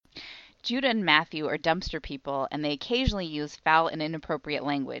Judah and Matthew are dumpster people, and they occasionally use foul and inappropriate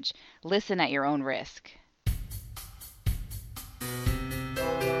language. Listen at your own risk.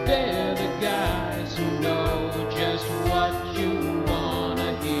 They're the guys who know just what you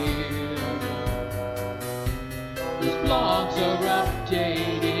wanna hear. These blogs are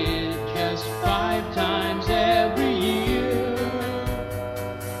updated just 5 times every year.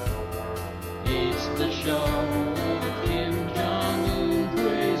 It's the show of Kim Jong-un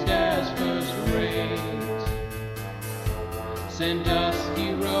praised as first rate.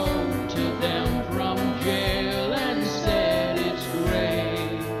 Sandusky wrote to them from jail and said it's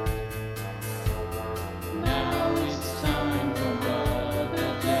great. Now it's time for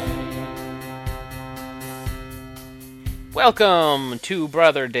Brother Day. Welcome to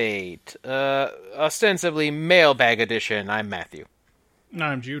Brother Date, ostensibly mailbag edition. I'm Matthew.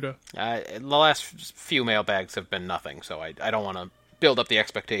 I'm Judah. The last few mailbags have been nothing, so I don't want to build up the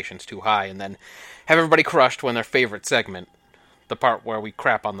expectations too high and then have everybody crushed when their favorite segment, the part where we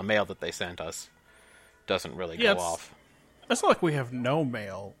crap on the mail that they sent us, doesn't really go off. It's not like we have no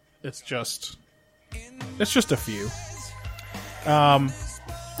mail. It's just a few.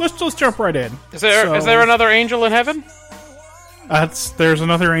 Let's jump right in. Is there another angel in heaven? There's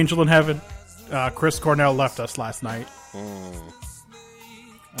another angel in heaven. Chris Cornell left us last night.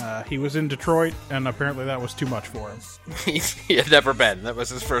 He was in Detroit, and apparently that was too much for him. He had never been. That was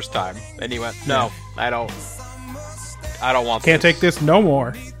his first time, and he went, "No, I don't want. Can't take this no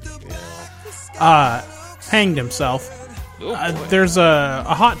more." Hanged himself. There's a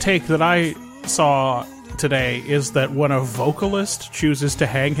hot take that I saw today is that when a vocalist chooses to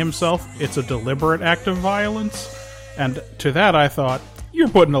hang himself, it's a deliberate act of violence. And to that, I thought, you're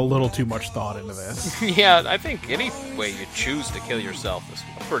putting a little too much thought into this. Yeah, I think any way you choose to kill yourself is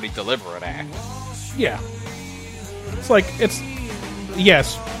a pretty deliberate act. Yeah. It's like,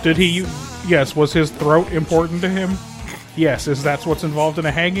 yes, was his throat important to him? Yes, that's what's involved in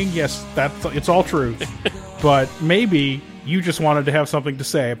a hanging? Yes, it's all true. But maybe you just wanted to have something to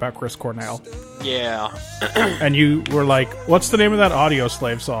say about Chris Cornell. Yeah. And you were like, what's the name of that Audio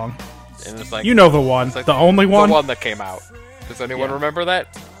Slave song? And it's like, you know the one. Like the only one? The one that came out. Does anyone remember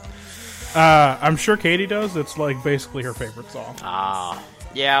that? I'm sure Katie does. It's like basically her favorite song.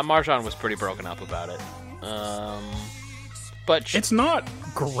 Yeah, Marjan was pretty broken up about it. But it's not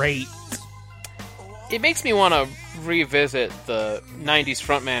great. It makes me want to revisit the 90s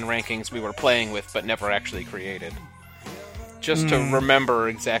frontman rankings we were playing with but never actually created. Just to remember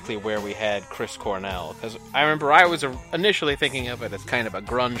exactly where we had Chris Cornell. Because I remember I was initially thinking of it as kind of a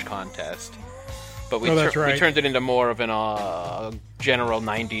grunge contest. But we turned it into more of an general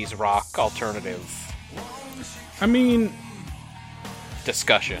 90s rock alternative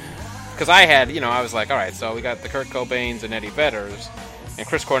discussion. Because I was like, alright, so we got the Kurt Cobains and Eddie Vedders, and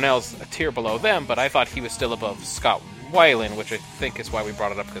Chris Cornell's a tier below them, but I thought he was still above Scott Weiland, which I think is why we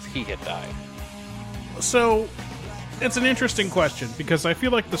brought it up, because he had died. So, it's an interesting question, because I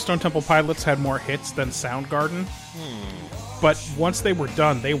feel like the Stone Temple Pilots had more hits than Soundgarden. But once they were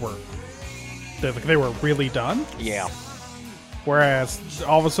done, they were really done. Yeah. Whereas,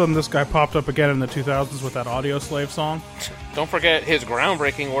 all of a sudden, this guy popped up again in the 2000s with that Audio Slave song. Don't forget his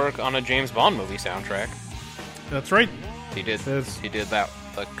groundbreaking work on a James Bond movie soundtrack. That's right. He did that,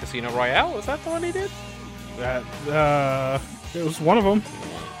 the Casino Royale? Was that the one he did? It was one of them.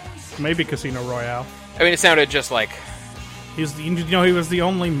 Maybe Casino Royale. I mean, it sounded just like... he was the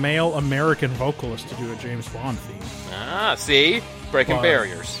only male American vocalist to do a James Bond theme. See? Breaking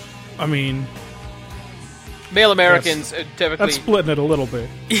barriers. I mean... male Americans typically... that's splitting it a little bit.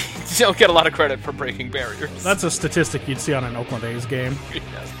 don't get a lot of credit for breaking barriers. That's a statistic you'd see on an Oakland A's game.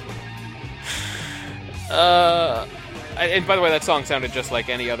 Yes. And by the way, that song sounded just like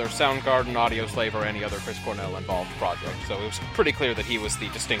any other Soundgarden, Audio Slave, or any other Chris Cornell involved project, so it was pretty clear that he was the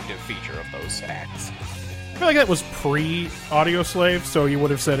distinctive feature of those acts. I feel like that was pre-Audio Slave, so you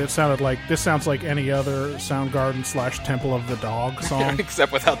would have said this sounds like any other Soundgarden / Temple of the Dog song.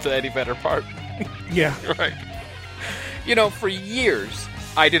 Except without the Eddie Vedder part. Yeah. Right. For years,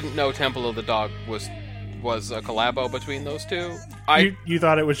 I didn't know Temple of the Dog was a collabo between those two. You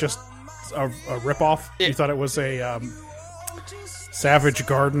thought it was just a ripoff? You thought it was a Savage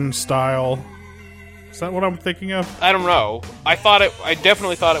Garden style... Is that what I'm thinking of? I don't know. I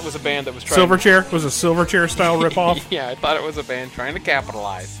definitely thought it was a band that was trying... Silverchair? Was a Silverchair style ripoff? Yeah, I thought it was a band trying to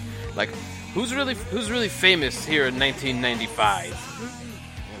capitalize. Like, who's really famous here in 1995?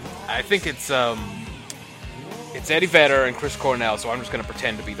 I think it's Eddie Vedder and Chris Cornell, so I'm just going to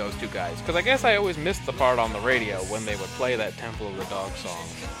pretend to be those two guys. Because I guess I always missed the part on the radio when they would play that Temple of the Dog song,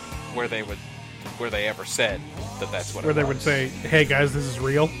 where they ever said that that's what where it they was. would say, hey guys, this is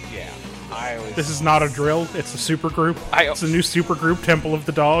real? Yeah. This is not a drill. It's a super group. It's a new super group, Temple of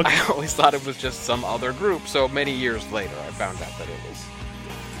the Dog. I always thought it was just some other group, so many years later I found out that it was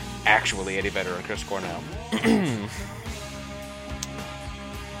actually Eddie Vedder and Chris Cornell.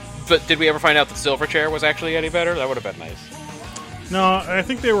 But did we ever find out that Silverchair was actually Eddie Vedder? That would have been nice. No, I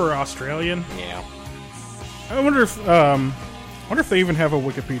think they were Australian. Yeah. I wonder if they even have a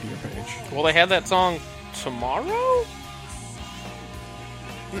Wikipedia page. Well, they had that song Tomorrow?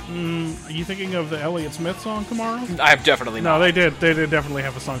 Are you thinking of the Elliott Smith song Tomorrow? I'm definitely not. No, they did. They did definitely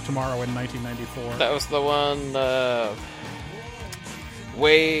have a song Tomorrow in 1994. That was the one,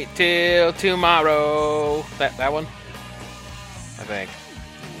 Wait Till Tomorrow. That one? I think.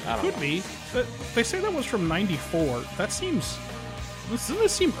 I don't know. Could be. They say that was from 94. That seems... Doesn't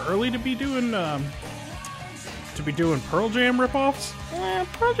this seem early to be doing Pearl Jam ripoffs?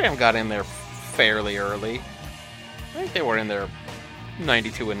 Pearl Jam got in there fairly early. I think they were in there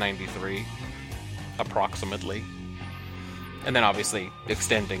 92 and 93, approximately. And then obviously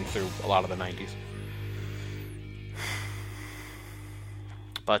extending through a lot of the 90s.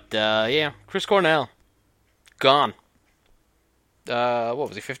 But, yeah, Chris Cornell. Gone. What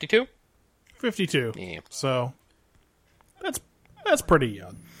was he, 52? 52. Yeah. So, that's pretty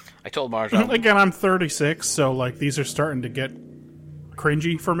young. I told Marjan. Again, I'm 36, so, like, these are starting to get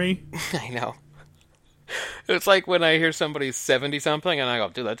cringy for me. I know. It's like when I hear somebody's 70-something, and I go,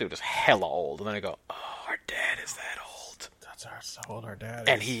 dude, that dude is hella old. And then I go, oh, our dad is that old. That's how old our dad is.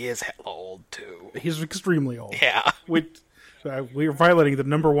 And he is hella old, too. He's extremely old. Yeah. We are violating the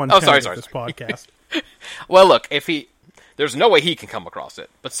number one sorry. of this podcast. Well, look, there's no way he can come across it.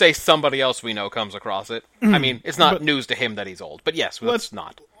 But say somebody else we know comes across it. I mean, it's not news to him that he's old. But yes, let's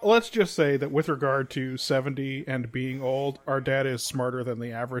not. Let's just say that with regard to 70 and being old, our dad is smarter than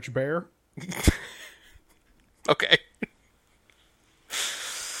the average bear. Okay.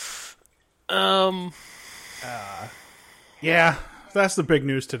 Yeah, that's the big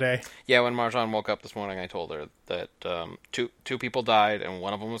news today. Yeah, when Marjan woke up this morning, I told her that two people died, and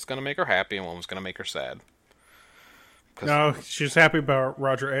one of them was going to make her happy, and one was going to make her sad. No, she's happy about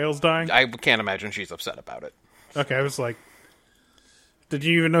Roger Ailes dying? I can't imagine she's upset about it. Okay, I was like, did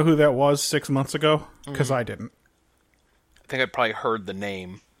you even know who that was 6 months ago? Because I didn't. I think I'd probably heard the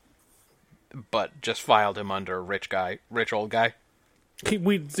name, but just filed him under rich old guy. He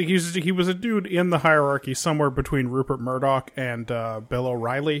was a dude in the hierarchy somewhere between Rupert Murdoch and Bill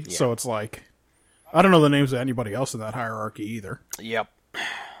O'Reilly, so it's like, I don't know the names of anybody else in that hierarchy either. Yep.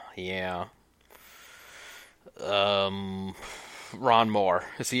 Yeah. Ron Moore.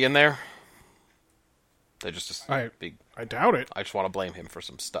 Is he in there? I doubt it. I just want to blame him for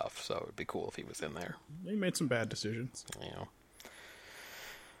some stuff, so it'd be cool if he was in there. He made some bad decisions. Yeah.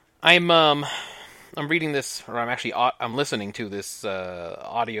 I'm reading this, or I'm listening to this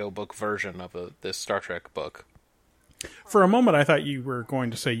audiobook version of this Star Trek book. For a moment, I thought you were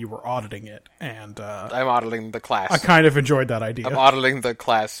going to say you were auditing it, and I'm auditing the class. I kind of enjoyed that idea. I'm auditing the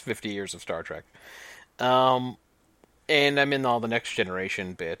class 50 years of Star Trek. And I'm in all the Next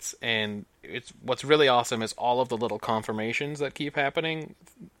Generation bits, and what's really awesome is all of the little confirmations that keep happening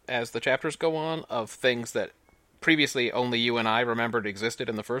as the chapters go on of things that previously only you and I remembered existed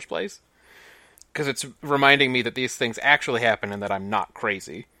in the first place. Because it's reminding me that these things actually happen and that I'm not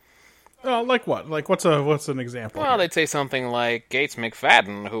crazy. Like what? Like what's an example? Well, they'd say something like Gates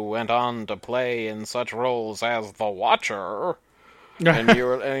McFadden, who went on to play in such roles as the Watcher. And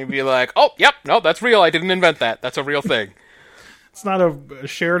you'd be like, oh, yep, no, that's real. I didn't invent that. That's a real thing. It's not a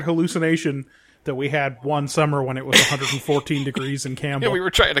shared hallucination that we had one summer when it was 114 degrees in Campbell. Yeah, we were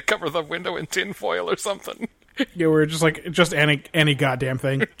trying to cover the window in tinfoil or something. Yeah, we were just any goddamn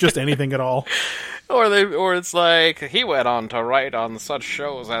thing, just anything at all. Or it's like he went on to write on such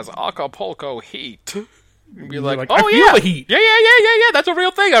shows as Acapulco Heat. You'd be like, oh I feel the heat. Yeah. That's a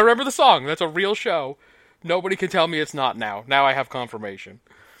real thing. I remember the song. That's a real show. Nobody can tell me it's not now. Now I have confirmation.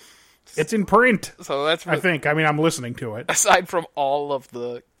 It's in print. So that's. I think. I mean, I'm listening to it. Aside from all of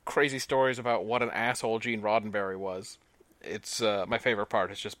the crazy stories about what an asshole Gene Roddenberry was, it's my favorite part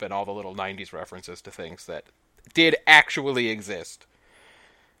has just been all the little 90s references to things that did actually exist.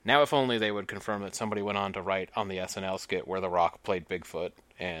 Now, if only they would confirm that somebody went on to write on the SNL skit where The Rock played Bigfoot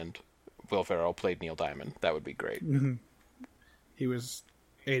and Will Ferrell played Neil Diamond. That would be great. Mm-hmm. He was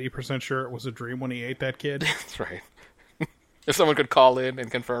 80% sure it was a dream when he ate that kid. That's right. If someone could call in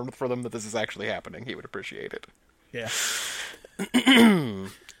and confirm for them that this is actually happening, he would appreciate it. Yeah.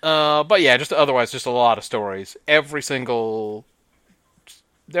 But yeah, otherwise, just a lot of stories. There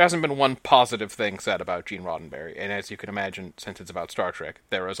hasn't been one positive thing said about Gene Roddenberry, and as you can imagine, since it's about Star Trek,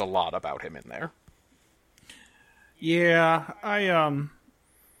 there is a lot about him in there. Yeah,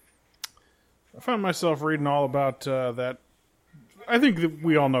 found myself reading all about that. I think that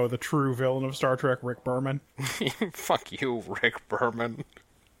we all know the true villain of Star Trek, Rick Berman. Fuck you, Rick Berman.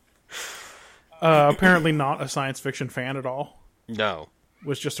 Apparently not a science fiction fan at all. No.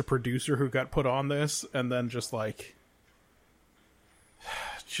 Was just a producer who got put on this, and then just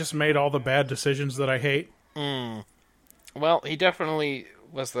made all the bad decisions that I hate. Well, he definitely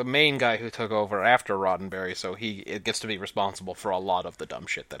was the main guy who took over after Roddenberry, so it gets to be responsible for a lot of the dumb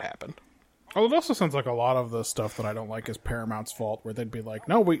shit that happened. Well, it also sounds like a lot of the stuff that I don't like is Paramount's fault, where they'd be like,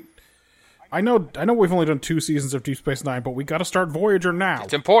 "No, I know we've only done 2 seasons of Deep Space Nine, but we got to start Voyager now.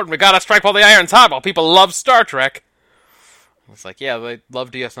 It's important. We got to strike while the iron's hot, while people love Star Trek." It's like, yeah, they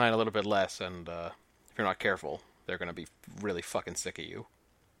love DS9 a little bit less, and if you're not careful, they're going to be really fucking sick of you.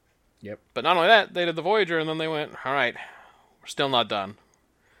 Yep. But not only that, they did the Voyager, and then they went, all right, we're still not done.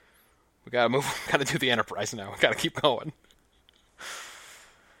 We gotta move. We gotta do the Enterprise now. We gotta keep going.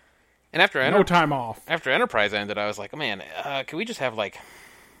 And after No time off. After Enterprise ended, I was like, man, can we just have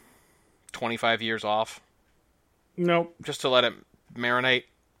 25 years off? Nope. Just to let it marinate,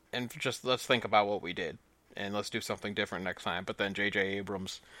 and just let's think about what we did, and let's do something different next time. But then J.J.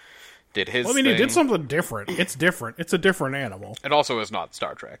 Abrams did his Well, I mean, thing. he did something different. It's different. It's a different animal. It also is not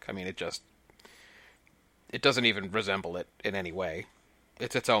Star Trek. I mean, it doesn't even resemble it in any way.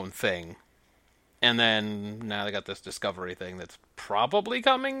 It's its own thing. And then now they got this Discovery thing that's probably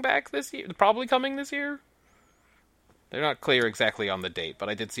coming this year. They're not clear exactly on the date, but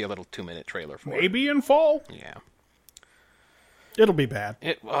I did see a little 2-minute trailer for it. Maybe in fall. Yeah. It'll be bad.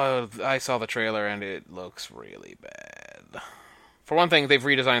 I saw the trailer and it looks really bad. For one thing, they've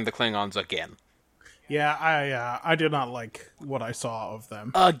redesigned the Klingons again. Yeah, I did not like what I saw of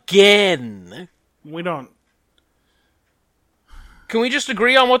them. Again! We don't Can we just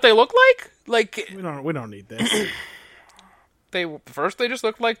agree on what they look like? we don't need this. They just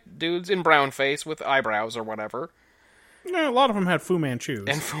looked like dudes in brown face with eyebrows or whatever. Yeah, a lot of them had Fu Manchus.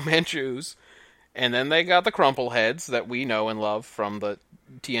 And Fu Manchus. And then they got the crumple heads that we know and love from the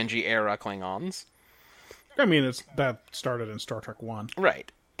TNG era Klingons. I mean, that started in Star Trek 1. Right.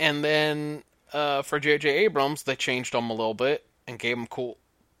 And then for J.J. Abrams, they changed them a little bit and gave them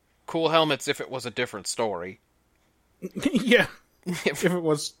cool helmets if it was a different story. Yeah. If it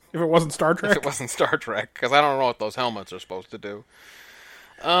wasn't Star Trek. If it wasn't Star Trek, because I don't know what those helmets are supposed to do.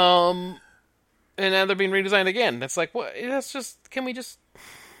 And now they're being redesigned again. It's like, what? That's just. Can we just?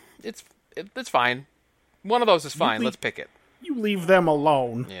 It's fine. One of those is fine. Let's pick it. You leave them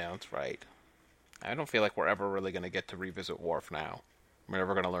alone. Yeah, that's right. I don't feel like we're ever really going to get to revisit Worf now. We're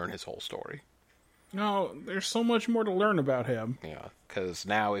never going to learn his whole story. No, there's so much more to learn about him. Yeah, because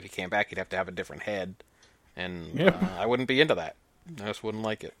now if he came back, he'd have to have a different head, and Yep. I wouldn't be into that. I just wouldn't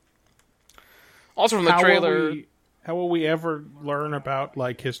like it. Also from the trailer... How will we ever learn about,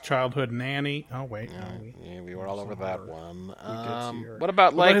 his childhood nanny? Oh, wait. Yeah, we were all over that one. see her. What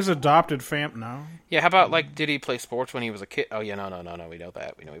about, What about his adopted fam? No. Yeah, how about, did he play sports when he was a kid? Oh, yeah, no, we know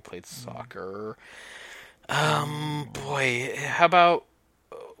that. We know he played soccer. Boy, how about...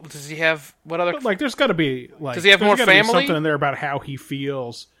 Does he have... What other... But, there's got to be, Does he have more gotta be family? something in there about how he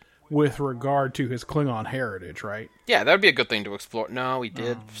feels with regard to his Klingon heritage, right? Yeah, that would be a good thing to explore. No, we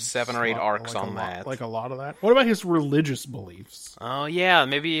did 7 or 8 arcs on that. Like a lot of that. What about his religious beliefs? Oh, yeah,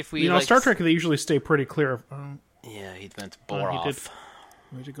 maybe if we... Star Trek, they usually stay pretty clear of... Yeah, he went to Boroth.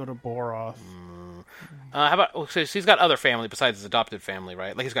 We did go to Boroth. How about... So he's got other family besides his adopted family,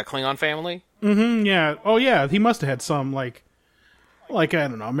 right? He's got Klingon family? Mm-hmm, yeah. Oh, yeah, he must have had some, I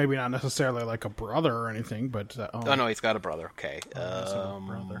don't know, maybe not necessarily a brother or anything, but... Oh, no, he's got a brother. Okay.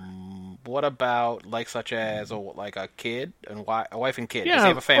 Brother. What about, such as, a kid, and a wife and kid? Yeah. Does he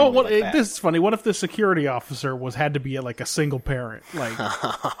have a family like that? This is funny. What if the security officer had to be a single parent?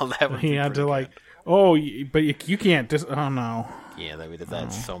 That would he be had pretty to, good. but you can't... oh, no. Yeah, we did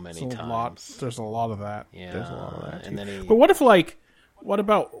that so many There's times. There's a lot of that. Yeah, There's a lot of that, too. and then But what if, what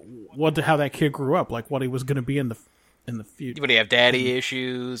about how that kid grew up? What he was going to be in the future. Would he have daddy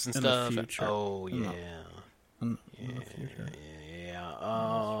issues and in the stuff? future. Oh, yeah. In the future. Yeah.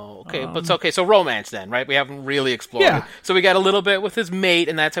 Oh, okay. So romance then, right? We haven't really explored Yeah. it. So we got a little bit with his mate,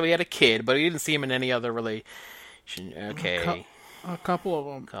 and that's how he had a kid, but he didn't see him in any other relation. Okay. A couple of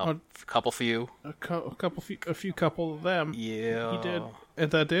them. Couple few. A few couple of them. Yeah. He did.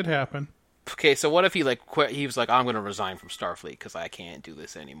 And that did happen. Okay, so what if he quit? He was like, I'm going to resign from Starfleet because I can't do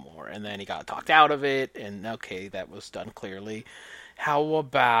this anymore. And then he got talked out of it, and okay, that was done clearly. How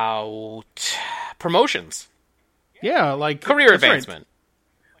about promotions? Yeah, Career that's right. advancement.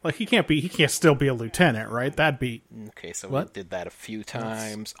 He can't still be a lieutenant, right? That'd be... Okay, so What? we did that a few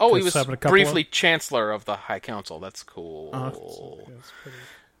times. Oh, he was happened a couple briefly Chancellor of the High Council. That's cool.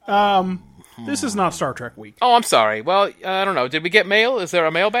 This is not Star Trek week. Oh, I'm sorry. Well, I don't know. Did we get mail? Is there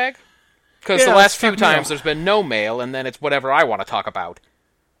a mailbag? Because Yeah, the let's last few talk mail. times there's been no mail, and then it's whatever I want to talk about.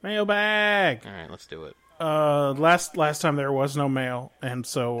 Mailbag. All right, let's do it. Last time there was no mail, and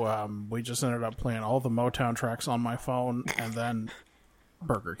so we just ended up playing all the Motown tracks on my phone, and then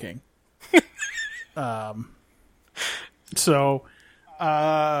Burger King. So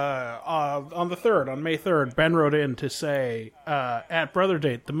on the 3rd, on May 3rd, Ben wrote in to say, at Brother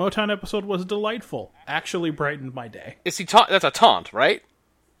Date, the Motown episode was delightful. Actually brightened my day. Is he that's a taunt, right?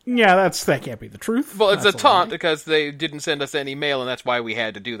 Yeah, that can't be the truth. Well, it's That's a taunt lie. because they didn't send us any mail, and that's why we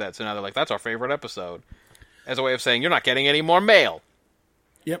had to do that. So now they're like, that's our favorite episode. As a way of saying, you're not getting any more mail.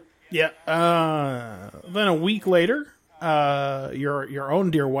 Yep. Yeah. Then a week later, your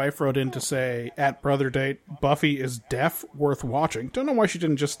own dear wife wrote in to say, at Brother Date, Buffy is deaf, worth watching. Don't know why she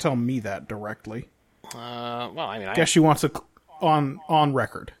didn't just tell me that directly. Well, I mean, Guess she wants it on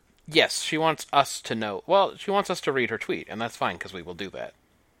record. yes, she wants us to know. Well, she wants us to read her tweet, and that's fine, because we will do that.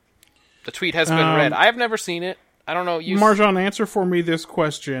 The tweet has been read. I have never seen it. I don't know. Marjan, answer for me this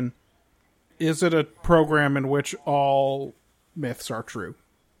question. Is it a program in which all myths are true?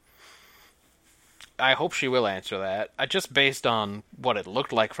 I hope she will answer that. Just based on what it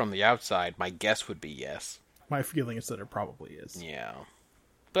looked like from the outside, my guess would be yes. My feeling is that it probably is. Yeah.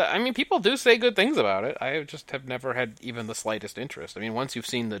 But, I mean, people do say good things about it. I just have never had even the slightest interest. I mean, once you've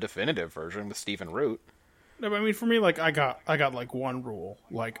seen the definitive version with Stephen Root. No, but I mean, for me, like, I got like one rule.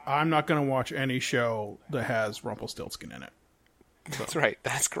 Like, I'm not going to watch any show that has Rumpelstiltskin in it. That's right.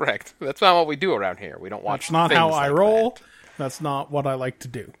 That's correct. That's not what we do around here. We don't watch That's not things how I like roll. that. That's not what I like to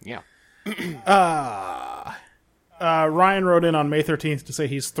do. Yeah. Ryan wrote in on May 13th to say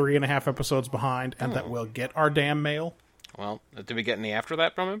he's 3.5 episodes behind and that we'll get our damn mail. Well, did we get any after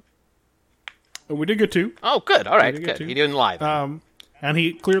that from him? We did get 2. Oh, good. All right, did get good. two. He didn't lie then. And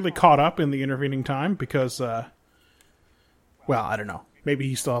he clearly caught up in the intervening time because, well, I don't know. Maybe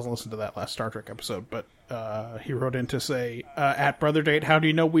he still hasn't listened to that last Star Trek episode, but he wrote in to say, at Brother Date, how do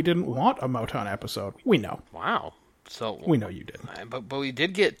you know we didn't want a Motown episode? We know. Wow. So We know you did. But we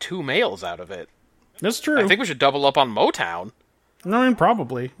did get 2 mails out of it. That's true. I think we should double up on Motown. I mean,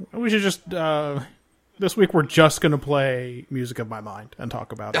 probably. We should just, this week we're just going to play Music of My Mind and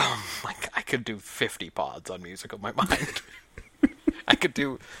talk about it. Like, I could do 50 pods on Music of My Mind. I could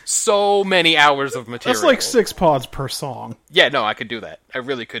do so many hours of material. That's like 6 pods per song. Yeah, no, I could do that. I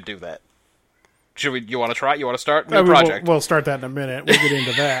really could do that. You want to try? You want to start? New project. We'll start that in a minute. We'll get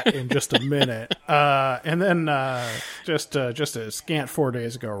into that in just a minute. And then just a scant 4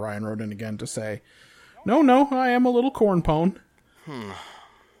 days ago, Ryan wrote in again to say, no, I am a little corn pone.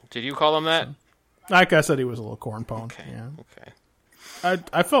 Did you call him that? Like I said, he was a little corn pone. Okay. Yeah. Okay.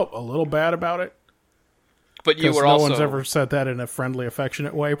 I felt a little bad about it. But you Because were no also one's ever said that in a friendly,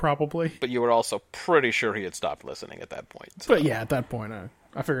 affectionate way, probably. But you were also pretty sure he had stopped listening at that point. So, But yeah, at that point,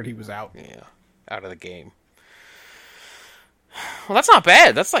 I figured he was out. yeah, out of the game. Well, that's not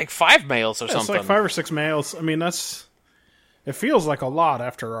bad. That's like 5 mails or It's something. like 5 or 6 mails. I mean, it feels like a lot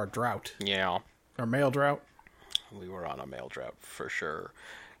after our drought. Yeah, Our mail drought. we were on a mail drought for sure.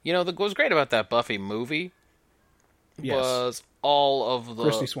 You know, what was great about that Buffy movie Yes. was all of the...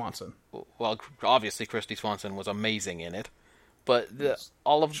 Christy Swanson. Well, obviously Christy Swanson was amazing in it, but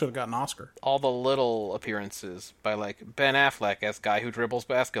all Should have gotten an Oscar. the little appearances by like Ben Affleck as guy who dribbles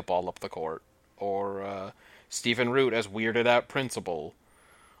basketball up the court, or Stephen Root as weirded out principal.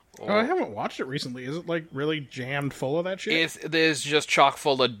 Oh, I haven't watched it recently. Is it like really jammed full of that shit? There's just chock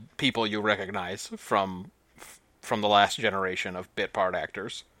full of people you recognize from the last generation of bit part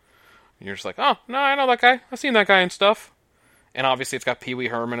actors. And you're just like, oh no, I know that guy. I've seen that guy and stuff. And obviously, it's got Pee Wee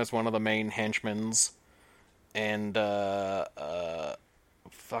Herman as one of the main henchmen's, and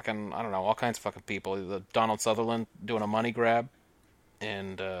fucking I don't know, all kinds of fucking people. The Donald Sutherland doing a money grab,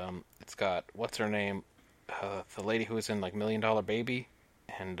 and it's got what's her name, the lady who was in like $1 Million Baby,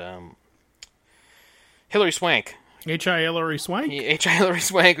 and Hilary Swank. H.I. Hillary Swank? H.I. Hilary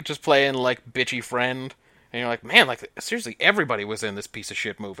Swank just playing like bitchy friend, and you're like, man, like seriously, everybody was in this piece of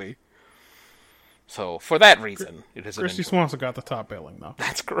shit movie. So for that reason, it is. Christy Swanson got the top billing, though.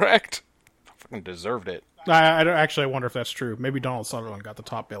 That's correct. Fucking deserved it. I don't actually wonder if that's true. Maybe Donald Sutherland got the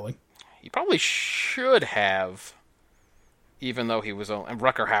top billing. He probably should have, even though he was on. And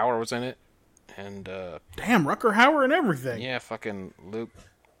Rucker Hauer was in it, and Damn, Rucker Hauer and everything. yeah, fucking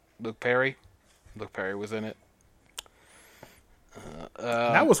Luke Perry. Luke Perry was in it.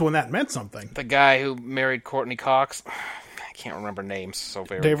 That was when that meant something. The guy who married Courtney Cox. I can't remember names so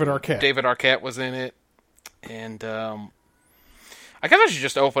very. David Arquette. David Arquette was in it, and I guess I should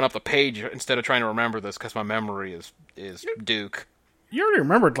just open up the page instead of trying to remember this because my memory is Duke. You already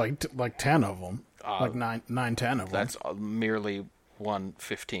remembered like 10 of them, like 9, 10 of them. That's merely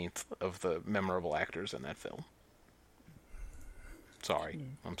 1/15 of the memorable actors in that film. Sorry.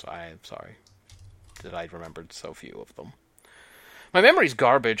 I'm sorry that I remembered so few of them. My memory's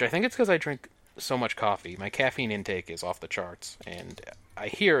garbage. I think it's because I drink so much coffee. My caffeine intake is off the charts, and I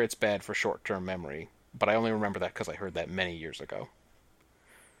hear it's bad for short-term memory, but I only remember that because I heard that many years ago.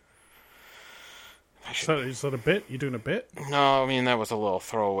 Is that a bit? You doing a bit? No, I mean, that was a little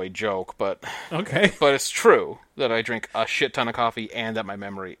throwaway joke, but Okay. but it's true that I drink a shit ton of coffee and that my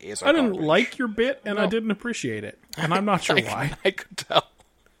memory is I didn't garbage. like your bit, and I No. didn't appreciate it. And I'm not sure why. I could tell.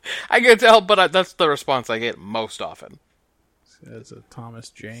 I could tell, but that's the response I get most often. Says a Thomas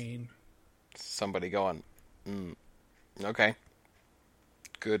Jane. Somebody going, okay.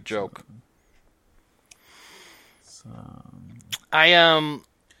 Good joke.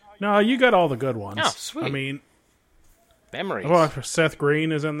 No, you got all the good ones. Oh, sweet. I mean, Memories. Seth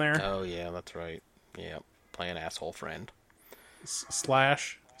Green is in there. Oh, yeah, that's right. Yeah, playing asshole friend.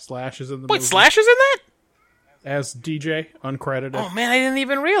 Slash is in the Wait, movie. Slash is in that? As DJ, uncredited. Oh, man, I didn't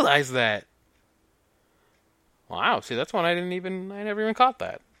even realize that. Wow, see, that's one I never even caught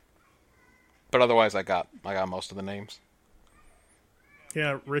that. But otherwise, I got most of the names.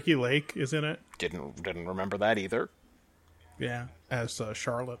 Yeah, Ricky Lake is in it. Didn't remember that either. Yeah, as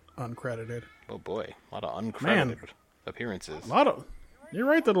Charlotte, uncredited. Oh boy, a lot of uncredited Man. appearances. You're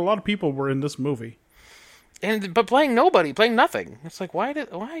right that a lot of people were in this movie. But playing nobody, playing nothing. It's like, why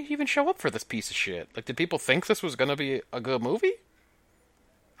even show up for this piece of shit? Like, did people think this was gonna be a good movie?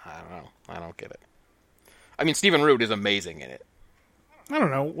 I don't know. I don't get it. I mean, Stephen Root is amazing in it. I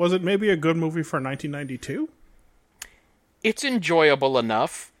don't know. Was it maybe a good movie for 1992? It's enjoyable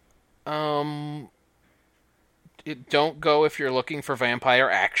enough. Don't go if you're looking for vampire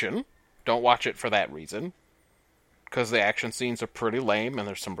action. Don't watch it for that reason. Because the action scenes are pretty lame, and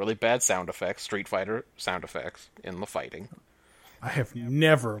there's some really bad sound effects, Street Fighter sound effects, in the fighting. I have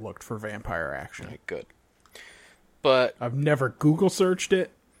never looked for vampire action. Right, good. But, I've never Google searched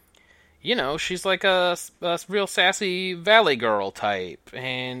it. you know, she's like a real sassy valley girl type,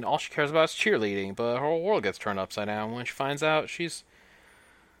 and all she cares about is cheerleading, but her whole world gets turned upside down when she finds out she's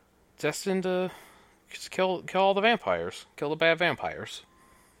destined to just kill all the vampires. Kill the bad vampires.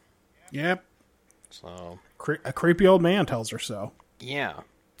 Yep. So, A creepy old man tells her so. yeah.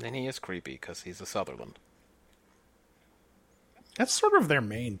 And he is creepy, because he's a Sutherland. That's sort of their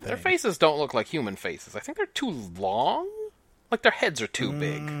main thing. Their faces don't look like human faces. I think they're too long. Like, their heads are too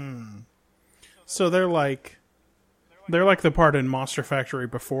big. So they're like the part in Monster Factory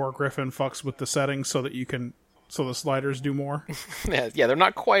before Griffin fucks with the settings so the sliders do more. Yeah, they're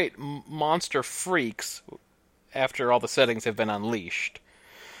not quite monster freaks after all the settings have been unleashed.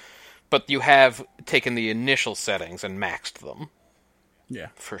 But you have taken the initial settings and maxed them, Yeah.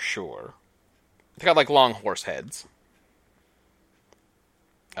 for sure. They got, like, long horse heads.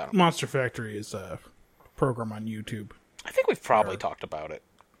 Monster Factory is a program on YouTube I think we've probably talked about it.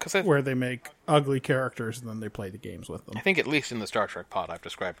 Because where they make ugly characters and then they play the games with them. I think at least in the Star Trek pod, I've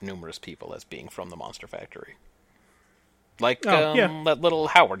described numerous people as being from the Monster Factory. Like, yeah. that little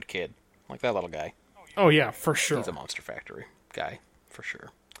Howard kid. Like that little guy. Oh yeah, for sure. He's a Monster Factory guy, for sure.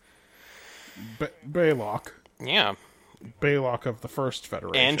 Baylock. Yeah. Baylock of the First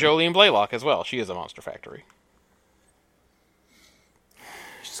Federation. And Jolene Blaylock as well. She is a Monster Factory.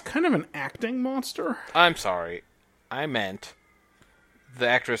 She's kind of an acting monster. I'm sorry. I meant the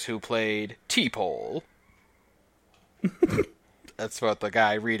actress who played T-Pole. That's what the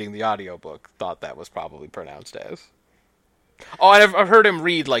guy reading the audiobook thought that was probably pronounced as. Oh, and I've heard him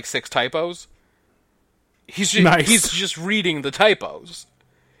read like 6 typos. He's just reading the typos.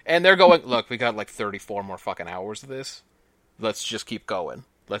 And they're going, look, we got like 34 more fucking hours of this. Let's just keep going.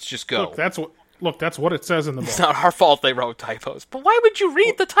 Let's just go. Look, that's what it says in the book. It's not our fault they wrote typos. But why would you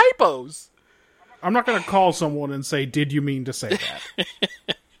read the typos? I'm not going to call someone and say, did you mean to say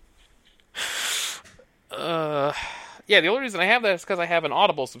that? Yeah, the only reason I have that is because I have an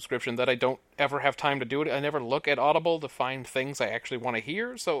Audible subscription that I don't ever have time to do it. I never look at Audible to find things I actually want to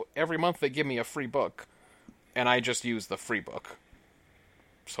hear, so every month they give me a free book, and I just use the free book.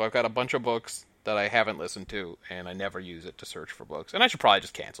 So I've got a bunch of books that I haven't listened to, and I never use it to search for books. And I should probably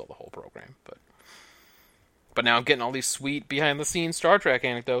just cancel the whole program, but now I'm getting all these sweet behind-the-scenes Star Trek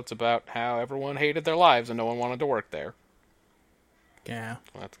anecdotes about how everyone hated their lives and no one wanted to work there. Yeah.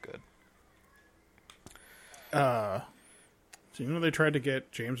 Well, that's good. So, they tried to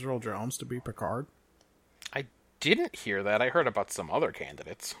get James Earl Jones to be Picard? I didn't hear that. I heard about some other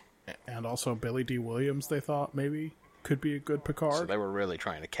candidates. And also Billy D. Williams, they thought, maybe could be a good Picard. So they were really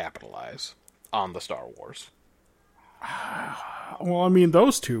trying to capitalize on the Star Wars. Well, I mean,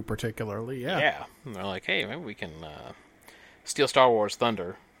 those two particularly, yeah. Yeah. And they're like, hey, maybe we can steal Star Wars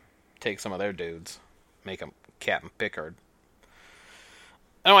Thunder, take some of their dudes, make them Captain Pickard.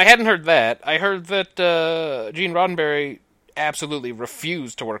 No, I hadn't heard that. I heard that Gene Roddenberry absolutely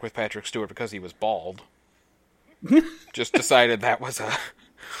refused to work with Patrick Stewart because he was bald. Just decided that was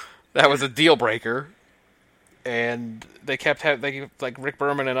a deal breaker. And they kept like Rick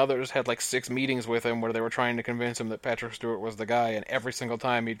Berman and others had like 6 meetings with him where they were trying to convince him that Patrick Stewart was the guy, and every single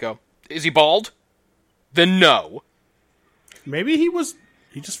time he'd go, "Is he bald? Then no." Maybe he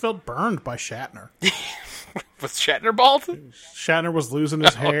just felt burned by Shatner. Was Shatner bald? Shatner was losing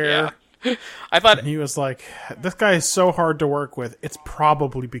his hair. Yeah. I thought And he was like, this guy is so hard to work with. It's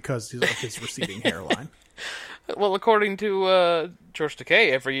probably because of his receding hairline. Well, according to George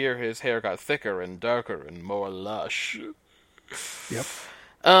Takei, every year his hair got thicker and darker and more lush. Yep.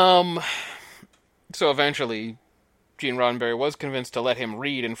 So eventually, Gene Roddenberry was convinced to let him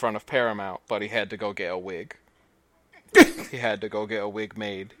read in front of Paramount, but he had to go get a wig. He had to go get a wig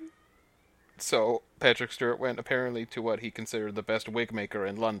made. So Patrick Stewart went apparently to what he considered the best wig maker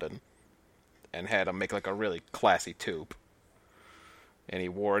in London, and had him make like a really classy tube. And he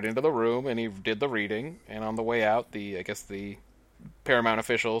wore it into the room, and he did the reading. And on the way out, the Paramount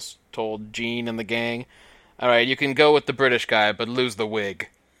officials told Gene and the gang, "All right, you can go with the British guy, but lose the wig."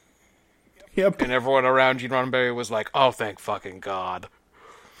 Yep. And everyone around Gene Roddenberry was like, "Oh, thank fucking God."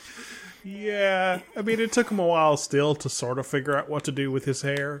 Yeah. I mean, it took him a while still to sort of figure out what to do with his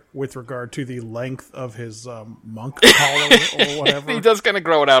hair with regard to the length of his monk collar or whatever. He does kind of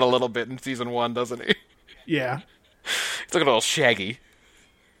grow it out a little bit in season 1, doesn't he? Yeah. It's looking a little shaggy.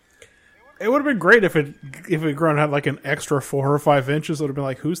 It would have been great if it grown out like an extra 4 or 5 inches. It would have been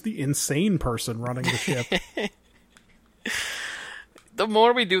like, who's the insane person running the ship? The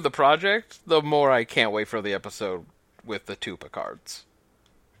more we do the project, the more I can't wait for the episode with the 2 Picards.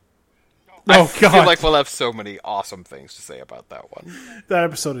 Oh, I God. feel like we'll have so many awesome things to say about that one. That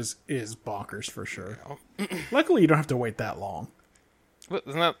episode is bonkers for sure. Luckily, you don't have to wait that long. What,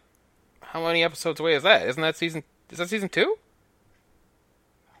 isn't that... How many episodes away is that? Isn't that season... Is that season 2?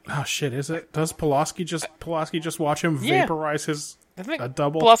 Oh, shit, is it? Does Pulaski just watch him Yeah. vaporize his I think a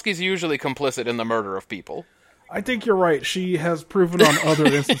double? Pulaski's usually complicit in the murder of people. I think you're right. She has proven on other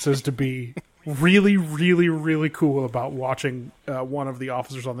instances to be really, really, really cool about watching one of the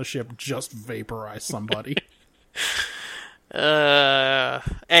officers on the ship just vaporize somebody.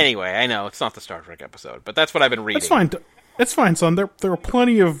 Anyway, I know, it's not the Star Trek episode, but that's what I've been reading. It's fine. It's fine, son. There are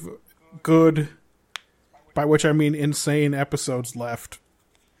plenty of good, by which I mean insane episodes left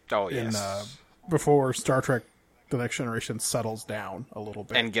Oh, yes. before Star Trek The Next Generation settles down a little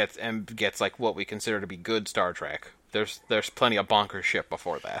bit. and gets like what we consider to be good Star Trek. There's plenty of bonkers shit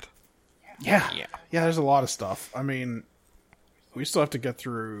before that. Yeah. Yeah. Yeah, there's a lot of stuff. I mean, we still have to get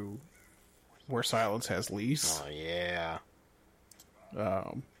through Where Silence Has Lease. Oh yeah.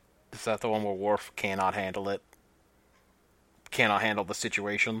 Is that the one where Worf cannot handle it? Cannot handle the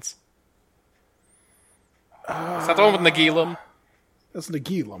situations? Is that the one with Nagilum? That's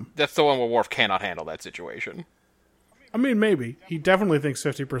Nagilum. That's the one where Worf cannot handle that situation. I mean, maybe. He definitely thinks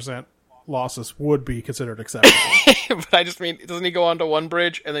 50% losses would be considered acceptable. But I just mean, doesn't he go onto one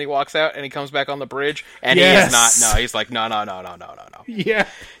bridge, and then he walks out, and he comes back on the bridge, and Yes. he is not, no, he's like, no. Yeah.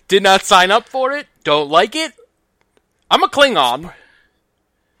 Did not sign up for it, don't like it, I'm a Klingon,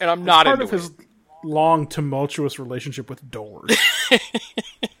 and I'm not Part into of his long, tumultuous relationship with doors.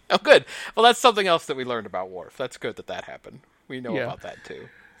 Oh, good. Well, that's something else that we learned about Worf. That's good that happened. We know Yeah. about that, too.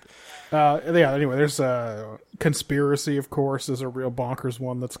 Yeah, anyway, there's Conspiracy, of course, is a real bonkers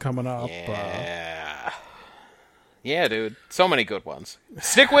one that's coming up. Yeah, dude. So many good ones.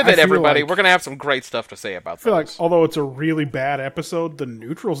 Stick with I it, feel everybody. like- We're going to have some great stuff to say about I feel like, those. although it's a really bad episode, the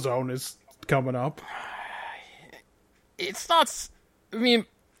Neutral Zone is coming up. It's not... I mean,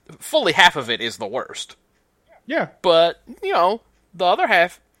 fully half of it is the worst. Yeah. But, the other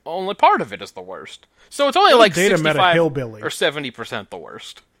half, only part of it is the worst. So it's only What like if Data met a 65 hillbilly? or 70% the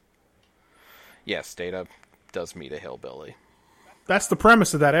worst. Yes, Data does meet a hillbilly. That's the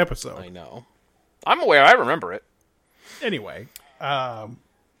premise of that episode. I know. I'm aware. I remember it. Anyway, yeah,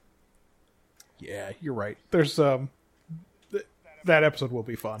 you're right. There's that episode will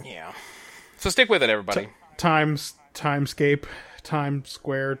be fun. Yeah. So stick with it, everybody. Timescape, Times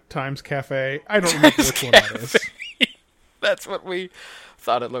Square, Times Cafe. I don't remember which one that is. That's what we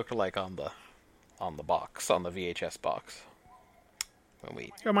thought it looked like on the box, on the VHS box. When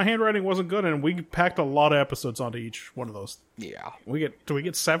we... Yeah, my handwriting wasn't good, and we packed a lot of episodes onto each one of those. Yeah. Do we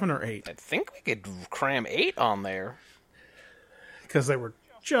get 7 or 8? I think we could cram 8 on there. Because they were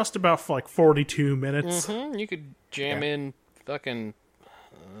just about like 42 minutes. You could jam in fucking.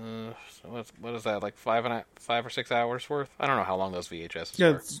 What is that? Like 5 or 6 hours worth? I don't know how long those VHSs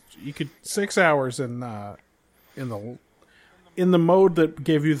Yeah, were. you could 6 hours in the mode that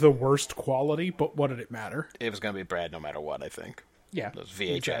gave you the worst quality. But what did it matter? It was going to be Brad no matter what. I think. Yeah, Those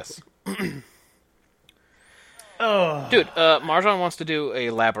VHS. exactly. Dude, Marjan wants to do a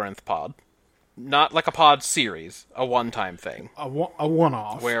Labyrinth pod. Not like a pod series, a one-time thing. A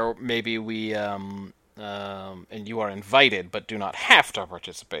one-off. Where maybe we, and you are invited, but do not have to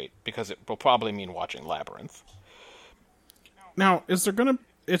participate, because it will probably mean watching Labyrinth. Now, is there gonna...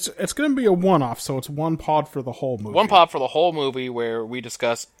 It's gonna be a one-off, so it's one pod for the whole movie. One pod for the whole movie, where we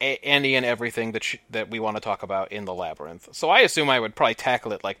discuss any and everything that we want to talk about in the Labyrinth. So I assume I would probably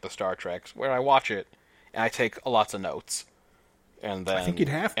tackle it like the Star Treks, where I watch it, and I take lots of notes. And then, I think you'd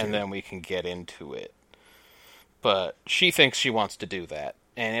have to. And then we can get into it. But she thinks she wants to do that.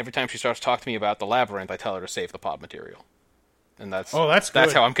 And every time she starts talking to me about the Labyrinth, I tell her to save the pod material. And that's good.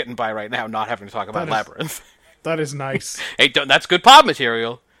 That's how I'm getting by right now, not having to talk about Labyrinth. That is nice. Hey, that's good pod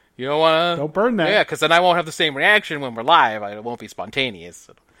material. You don't want to... Don't burn that. Yeah, because then I won't have the same reaction when we're live. It won't be spontaneous.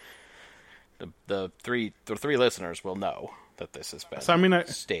 The three listeners will know that this has been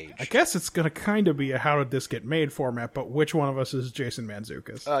staged. I guess it's going to kind of be a how did this get made format, but which one of us is Jason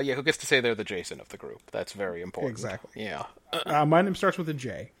Mantzoukas? Yeah, who gets to say they're the Jason of the group? That's very important. Exactly. Yeah. My name starts with a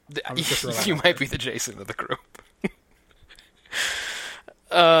J. You might be the Jason of the group.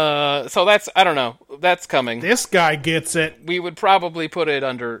 So that's, I don't know. That's coming. This guy gets it. We would probably put it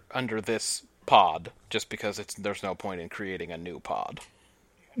under this pod, just because there's no point in creating a new pod.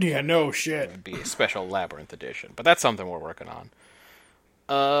 Yeah, no shit. It would be a special Labyrinth edition, but that's something we're working on.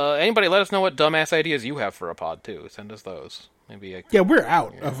 Anybody let us know what dumbass ideas you have for a pod, too. Send us those. Maybe we're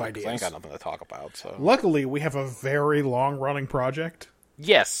out of ideas. I ain't got nothing to talk about, so... Luckily, we have a very long-running project.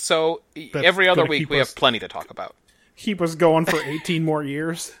 Yes, so every other week we have plenty to talk about. Keep us going for 18 more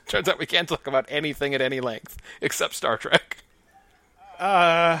years. Turns out we can't talk about anything at any length, except Star Trek.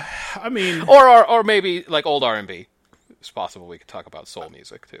 I mean... Or maybe, like, old R&B. It's possible we could talk about soul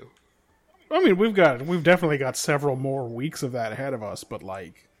music, too. I mean, we've definitely got several more weeks of that ahead of us, but,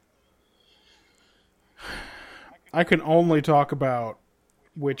 like... I can only talk about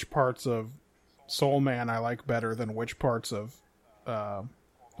which parts of Soul Man I like better than which parts of...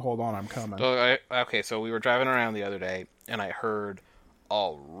 Hold on, I'm coming. So we were driving around the other day, and I heard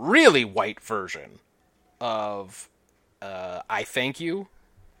a really white version of I Thank You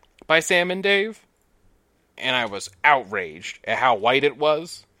by Sam and Dave, and I was outraged at how white it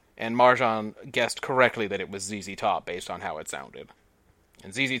was, and Marjan guessed correctly that it was ZZ Top based on how it sounded.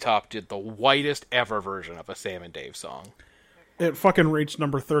 And ZZ Top did the whitest ever version of a Sam and Dave song. It fucking reached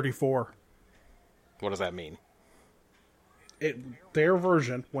number 34. What does that mean? Their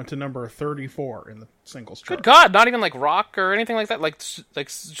version went to number 34 in the singles chart. Good God, not even like rock or anything like that? Like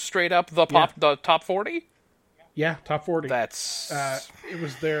straight up the top 40? Yeah, top 40. That's... it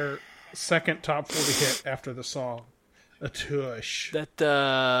was their second top 40 hit after the song A Tush.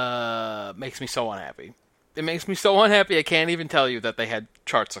 That makes me so unhappy. It makes me so unhappy I can't even tell you that they had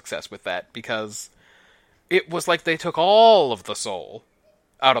chart success with that, because it was like they took all of the soul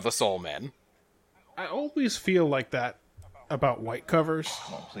out of the Soul Men. I always feel like that about white covers.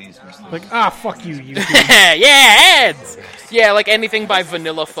 Oh, please. Like, fuck you, you. Yeah, heads! Yeah, like anything by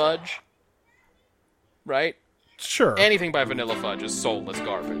Vanilla Fudge. Right? Sure. Anything by Vanilla Fudge is soulless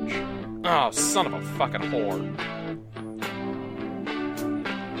garbage. Oh, son of a fucking whore.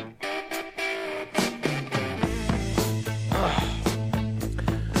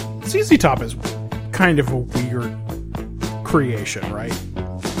 ZZ Top is kind of a weird creation, right?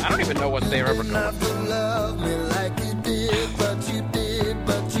 I don't even know what they're ever going for.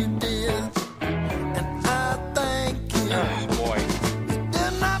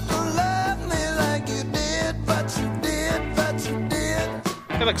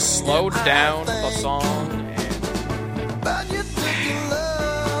 They like slowed down the song.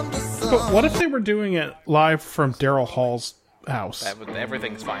 But what if they were doing it live from Daryl Hall's house?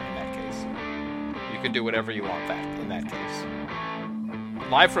 Everything's fine in that case. You can do whatever you want in that case.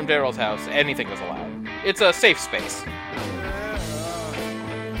 Live from Daryl's house, anything is allowed. It's a safe space.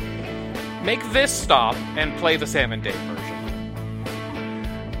 Make this stop and play the Sam and Dave version.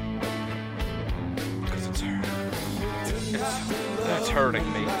 Because it's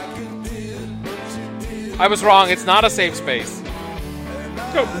hurting me. I was wrong. It's not a safe space.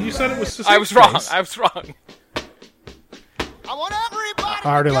 No, you said it was a safe I was wrong. space. I was wrong. I want everybody I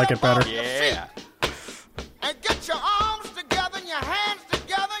already like it better. Yeah. And get your arms together and your hands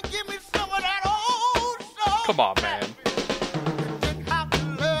together and give me some of that old soul. Come on, man.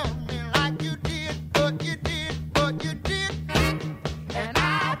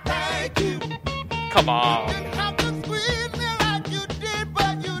 Come on. Have to squeeze me like you did,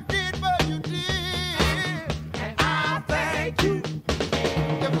 but you did, but you did. And I thank you.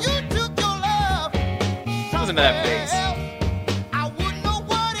 If you took your love Listen to that bass. somewhere else, I wouldn't know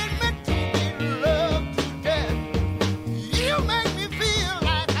what it meant to be loved to death. You make me feel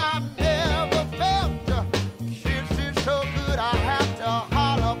like I've never felt. Kisses so good I have to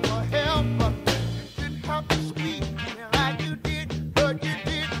holler for help. You didn't have to squeeze me like you did, but you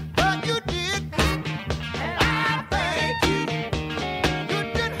did, but you did. And I thank you. You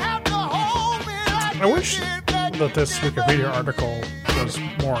didn't have to hold me like I wish you did, but that this Wikipedia article was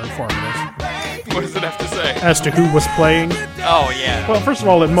more informative What does it have to say? as to who was playing. Oh, yeah. Well, first of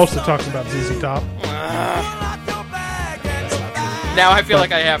all, it mostly talks about ZZ Top. Now I feel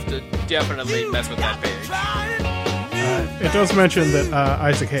like I have to definitely mess with that page. It does mention that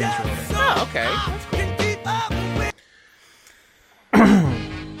Isaac Hayes wrote it. Oh, okay.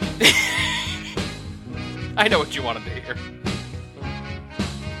 I know what you wanted to hear.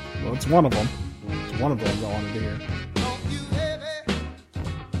 Well, it's one of them. It's one of those I wanted to hear.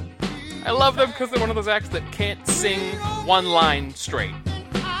 I love them because they're one of those acts that can't sing one line straight.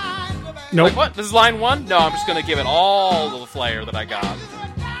 Nope. Like, what? This is line one? No, I'm just going to give it all the flair that I got.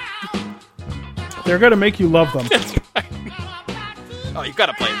 They're gonna make you love them. That's right. Oh, you got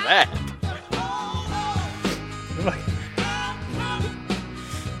to play that.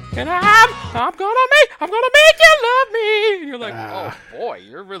 And I'm gonna make you love me. And you're like, oh boy,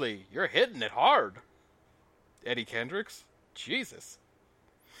 you're hitting it hard, Eddie Kendricks. Jesus.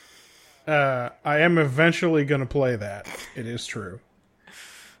 I am eventually gonna play that. It is true.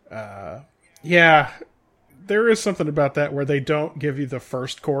 Yeah, there is something about that where they don't give you the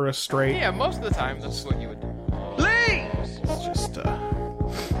first chorus straight. Yeah, most of the time that's what you would do. Let's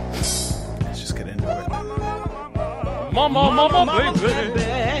just get into it. Mama, baby.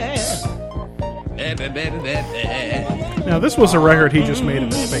 Now, this was a record he just made in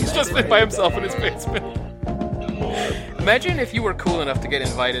his basement. Just by himself in his basement. Imagine if you were cool enough to get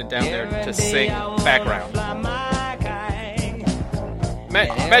invited down there to sing background.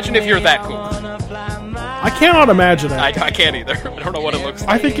 Imagine if you're that cool. I cannot imagine that. I can't either. I don't know what it looks like.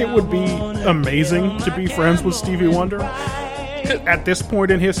 I think it would be amazing to be friends with Stevie Wonder at this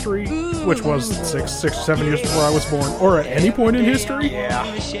point in history, which was 7 years before I was born, or at any point in history. Yeah.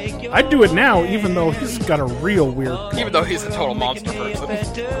 I'd do it now, even though he's got a real weird. Even though he's a total monster person.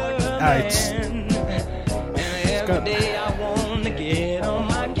 It's got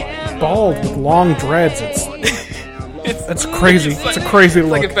bald with long dreads. It's crazy. It's a crazy It's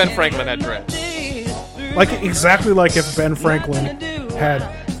look. like if Ben Franklin had dreads. Exactly like if Ben Franklin had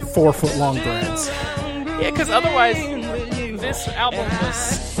 4 foot long dreads. Yeah, because otherwise, this album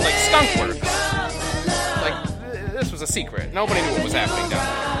was like skunkworks. Like, this was a secret. Nobody knew what was happening down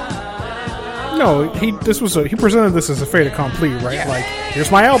there. No, he presented this as a fait accompli, right? Yeah. Like,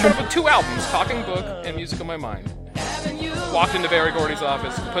 here's my album. With 2 albums, Talking Book and Music of My Mind. Walked into Barry Gordy's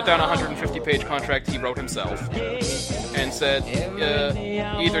office, put down a 150-page contract he wrote himself, and said,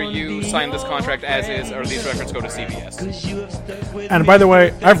 either you sign this contract as is, or these records go to CBS. And by the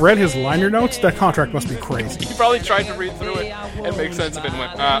way, I've read his liner notes. That contract must be crazy. He probably tried to read through it and make sense of it and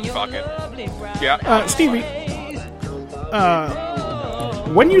went, fuck it. Yeah. Stevie,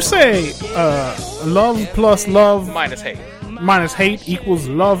 when you say love plus love Minus hate. minus hate equals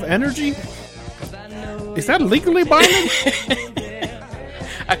love energy, is that legally binding?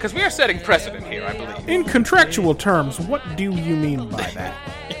 Because we are setting precedent here, I believe. In contractual terms, what do you mean by that?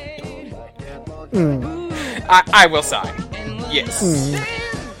 I will sign. Yes.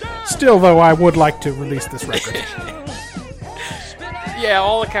 Still, though, I would like to release this record. Yeah,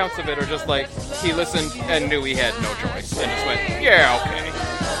 all accounts of it are just like, he listened and knew he had no choice, and just went, yeah,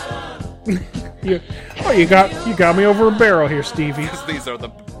 okay. You got me over a barrel here, Stevie. Because these are the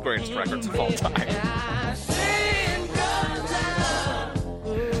greatest records of all time.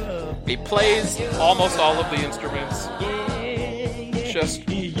 He plays almost all of the instruments just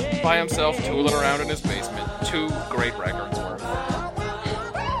by himself, tooling around in his basement. 2 great records worth.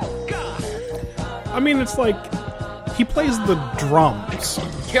 I mean, it's like he plays the drums.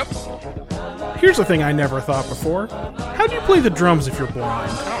 Yep. Here's the thing I never thought before. How do you play the drums if you're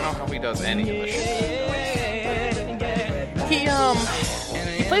blind? I don't know how he does any of the shit he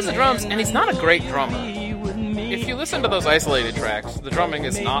plays the drums, and he's not a great drummer. If you listen to those isolated tracks, the drumming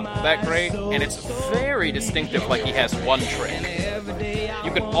is not that great, and it's very distinctive, like he has one trick.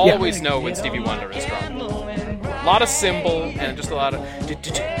 You can always know when Stevie Wonder is drumming. A lot of cymbal, and just a lot of...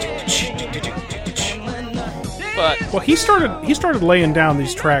 But Well, he started laying down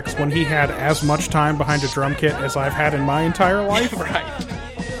these tracks when he had as much time behind a drum kit as I've had in my entire life. right.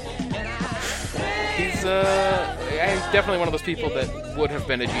 definitely one of those people that would have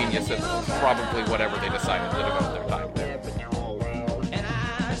been a genius at probably whatever they decided to devote their time to.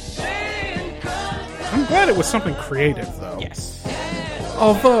 I'm glad it was something creative, though. Yes.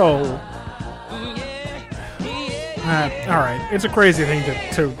 Although, alright, it's a crazy thing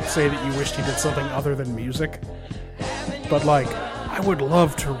to say that you wished he did something other than music. But, like, I would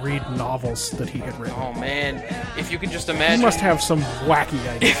love to read novels that he had written. Oh man, if you could just He imagine. must have some wacky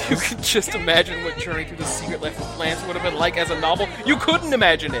ideas. If you could just imagine what Journey Through the Secret Life of Plants would have been like as a novel, you couldn't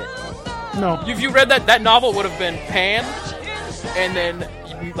imagine it. No. If you read that novel would have been panned, and then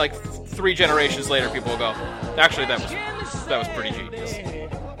like 3 generations later, people will go, actually, that was pretty genius.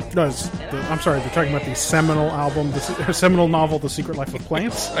 No, I'm sorry, they're talking about the seminal album, the seminal novel, The Secret Life of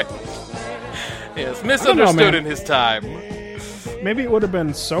Plants. Right. Yes, misunderstood in his time. Maybe it would have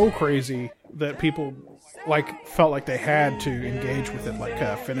been so crazy that people felt like they had to engage with it, like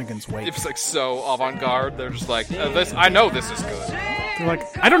Finnegan's Wake. It's like so avant-garde. They're just like, this. I know this is good, They're like,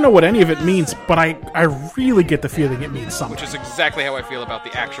 I don't know what any of it means, but I really get the feeling it means something. which is exactly how I feel about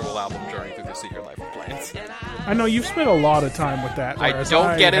the actual album Journey Through the Secret Life of Plants. I know you've spent a lot of time with that. I whereas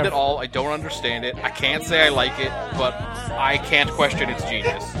don't get it have- at all. I don't understand it. I can't say I like it, but I can't question its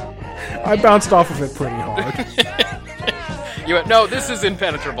genius. I bounced off of it pretty hard. You went, no, this is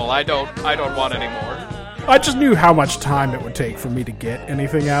impenetrable. I don't want any more. I just knew how much time it would take for me to get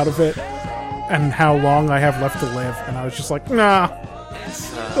anything out of it, and how long I have left to live, and I was just like, nah,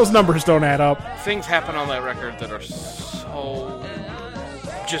 those numbers don't add up. Things happen on that record that are so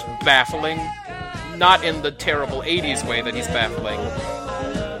just baffling. Not in the terrible 80s way that he's baffling.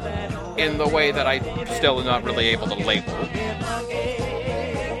 In the way that I still am not really able to label.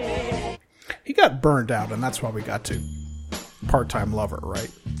 He got burned out, and that's why we got to Part-Time Lover, right?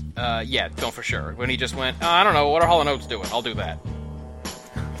 Yeah, no, for sure. When he just went, I don't know, what are Hall & Oates doing? I'll do that.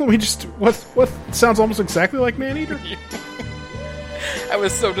 Let me just... What sounds almost exactly like Maneater? I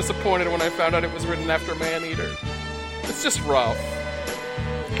was so disappointed when I found out it was written after Maneater. It's just rough.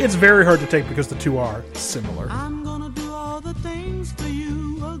 It's very hard to take because the two are similar. I'm gonna do all the things for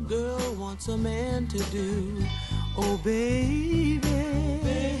you a girl wants a man to do. Oh, baby.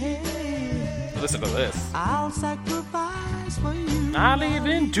 Listen to this. I'll sacrifice for you. I'll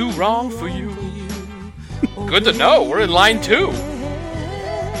even do wrong for you. Good to know. We're in line 2.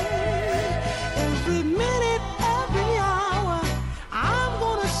 Every minute, every hour, I'm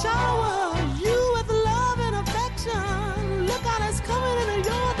gonna shower you with love and affection. Look out, it's coming in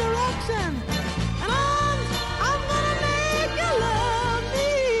your direction. And I'm gonna make you love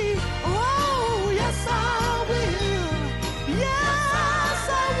me. Oh, yes, I will. Yes,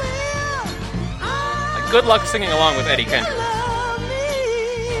 I will. Good luck singing along with Eddie Kendricks. Love me.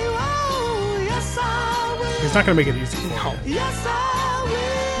 Oh, yes, I will. He's not going to make it easy for you. Yes, I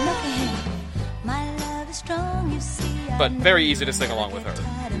will. Look ahead, my love is strong, you see. But very easy to sing along with her.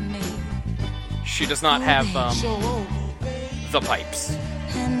 She does not have the pipes.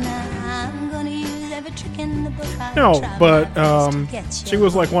 And I'm gonna use every trick in the book. No, but she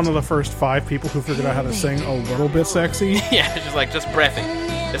was like one of the first 5 people who figured out how to sing a little bit sexy. Yeah, she's like, just breathing.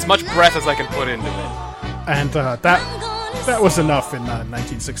 As much breath as I can put into it. And that was enough in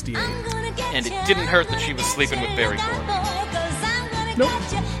 1968. And it didn't hurt that she was sleeping with Barry Gordy. Nope.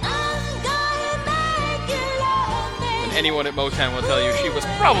 And anyone at Motown will tell you she was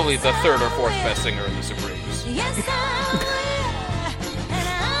probably the 3rd or 4th best singer in the Supremes. Yes, I will. And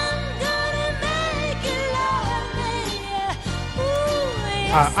I'm gonna make you love me. Ooh,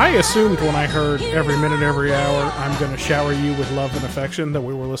 yes, I assumed when I heard Every Minute, Every Hour, I'm going to shower you with love and affection that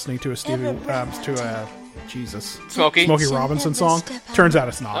we were listening to a Smokey Robinson song. Turns out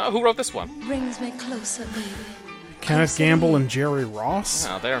it's not. Who wrote this one? brings me closer, baby. Kenneth Gamble and Jerry Ross.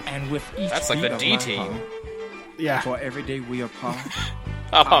 Oh, there. And with each That's like the beat of D my team. heart, Yeah. for every day we apart.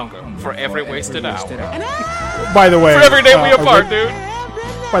 I'll hunger for every wasted hour. By the way, For every day we apart, dude.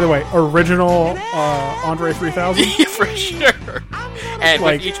 By the way, original Andre 3000. Yeah, for sure. And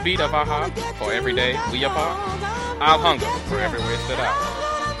Like- with each beat of our heart, for every day we apart, I'll hunger for every wasted hour.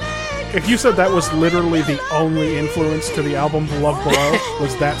 If you said that was literally the only influence to the album Love Below,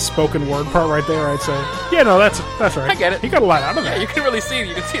 was that spoken word part right there, I'd say, yeah, no, that's right. I get it. He got a lot out of Yeah, that. you can really see,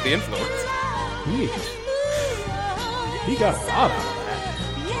 you can see the influence. He got a lot out of that.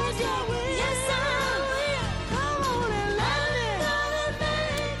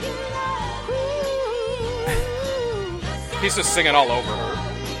 He's just singing all over her.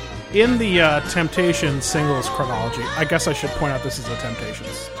 In the Temptations singles chronology, I guess I should point out this is a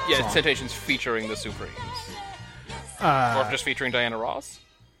Temptations Yeah, song. Temptations featuring the Supremes. Or just featuring Diana Ross?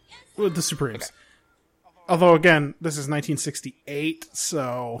 With the Supremes. Although, again, this is 1968,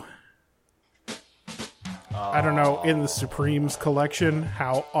 so... I don't know, in the Supremes collection,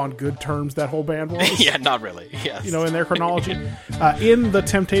 how on good terms that whole band was. Yeah, not really. Yes. You know, in their chronology. In the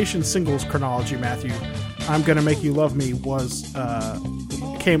Temptation singles chronology, Matthew, I'm Gonna Make You Love Me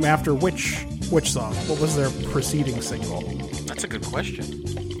came after which song? What was their preceding single? That's a good question.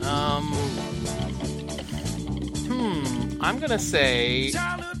 I'm gonna say.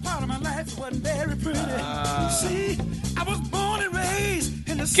 Childhood part of my life wasn't very pretty. See, I was born and raised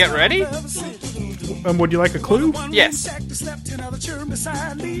in the Get ready? Would you like a clue? Yes. Is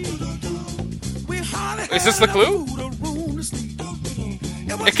Is this the clue?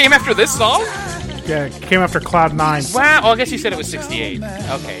 It came after this song? Yeah, it came after Cloud 9. Wow. Oh, I guess you said it was 68.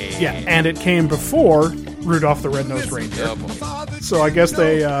 Okay. Yeah, and it came before Rudolph the Red-Nosed Reindeer. Oh, boy. So I guess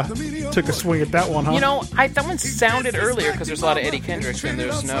they took a swing at that one, huh? You know, that one sounded earlier because there's a lot of Eddie Kendricks and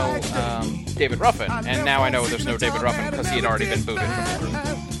there's no David Ruffin. And now I know there's no David Ruffin because he had already been booted from the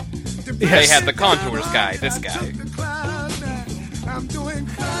group. They Yes. had the Contours guy, this guy. I'm doing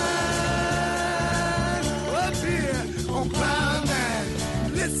fine up here on Cloud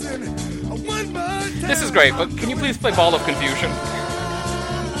 9. Listen, one more time. This is great, but can you please play Ball of Confusion?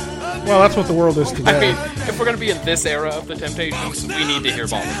 Well, that's what the world is today. I mean, if we're going to be in this era of the Temptations, we need to hear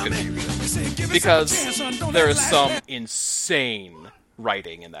Ball of Confusion. Because there is some insane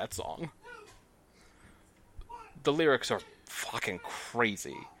writing in that song. The lyrics are fucking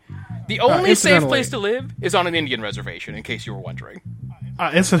crazy. The only safe incidentally- place to live is on an Indian reservation, in case you were wondering.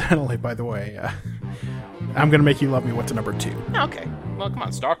 Incidentally, by the way, I'm Gonna Make You Love Me went to number 2. Okay. Well, come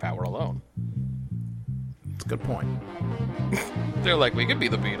on, star power alone. That's a good point. They're like, we can be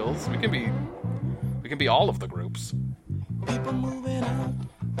the Beatles. We can be all of the groups. People moving out,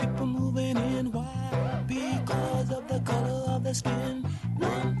 people moving in. Why? Because of the color of the skin.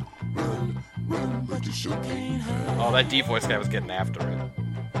 Run, run, run, but you sure can't hide. Oh, that deep voice guy was getting after it.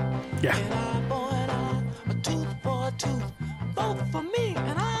 Yeah. An eye for an eye, a tooth for a tooth. Vote for me,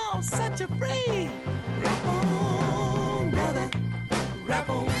 and I'll set you free. Rap on, brother, rap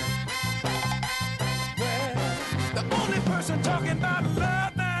on. Well, the only person talking about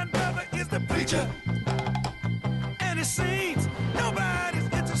love, nine brother, is the preacher. And it seems nobody's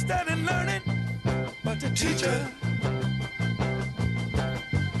interested in learning but the teacher.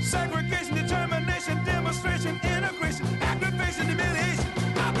 Segregation, determination, demonstration, integration, aggravation, humiliation,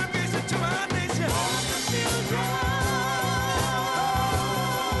 obligation to our nation.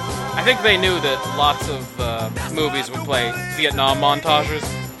 I think they knew that lots of movies would play Vietnam montages.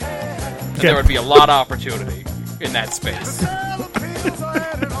 And there would be a lot of opportunity in that space.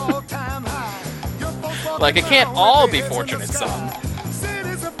 Like, it can't all be Fortunate Son.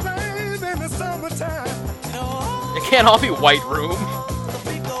 It can't all be White Room.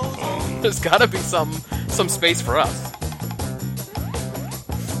 There's gotta be some space for us.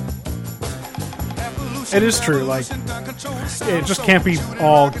 It is true, like, it just can't be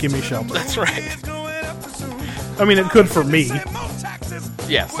all Gimme Shelter. That's right. I mean, it could for me.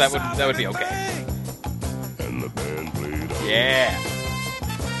 Yes, that would be okay. Yeah.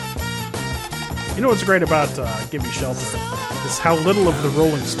 You know what's great about Gimme Shelter is how little of the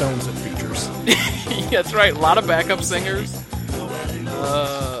Rolling Stones it features. Yeah, that's right. A lot of backup singers.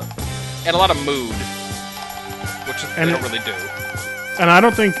 And a lot of mood. Which they don't really do. And I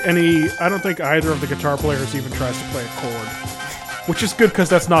don't think either of the guitar players even tries to play a chord. Which is good because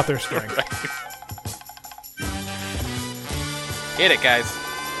that's not their strength. Right. Hit it, guys.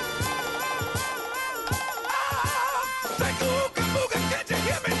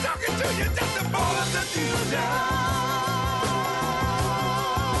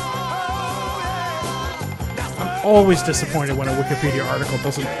 I'm always disappointed when a Wikipedia article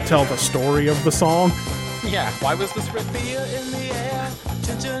doesn't tell the story of the song. Yeah, why was this written?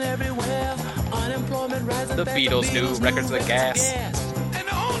 The Beatles knew records of gas.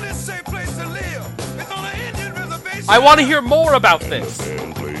 I want to hear more about this.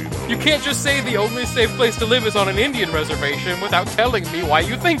 You can't just say the only safe place to live is on an Indian reservation without telling me why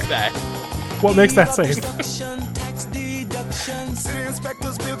you think that. What makes that safe?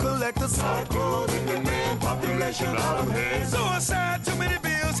 Suicide, too many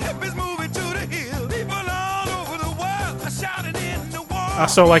bills, hippies moving to the hill. People all over the world are shouting in the war.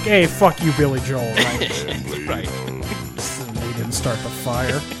 So, like, hey, fuck you, Billy Joel, right? Right. We didn't start the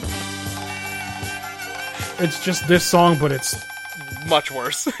fire. It's just this song, but it's Much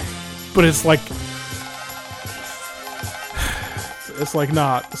worse. like it's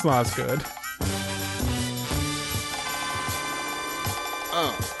not as good.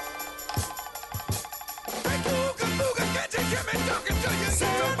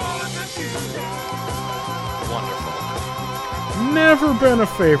 Wonderful. Never been a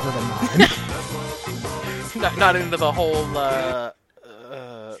favorite of mine. Not into the whole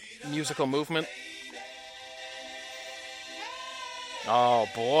musical movement. Oh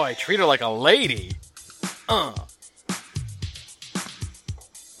boy, treat her like a lady.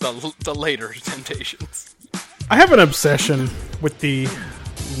 The later Temptations. I have an obsession with the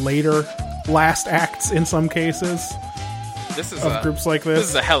later last acts in some cases This is of groups like this. This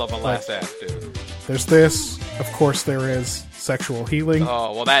is a hell of a last act, dude. There's this. Of course, there is Sexual Healing.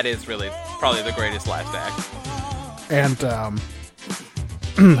 Oh well, that is really probably the greatest last act. And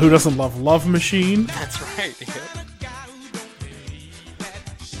who doesn't love Love Machine? That's right. Yeah.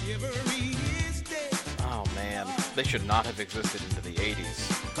 Oh man, they should not have existed into the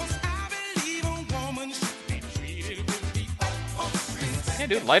 80s. Yeah,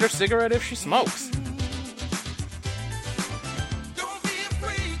 dude, light her cigarette if she smokes.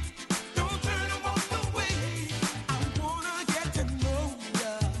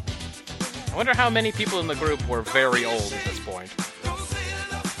 I wonder how many people in the group were very old at this point.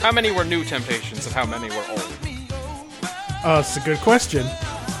 How many were new Temptations and how many were old? It's a good question.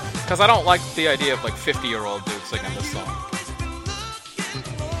 Because I don't like the idea of like 50-year-old dudes singing this song.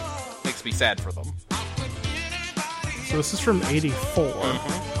 Makes me sad for them. So this is from 84.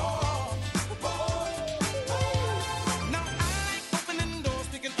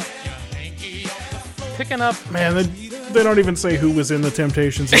 Picking up Man, they don't even say who was in the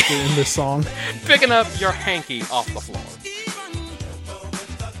Temptations in this song. Picking up your hanky off the floor.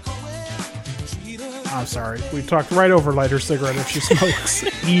 I'm sorry. We talked right over Light Her Cigarette if she smokes.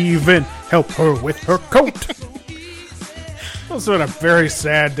 Even help her with her coat. It's been a very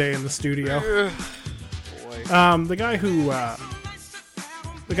sad day in the studio. The guy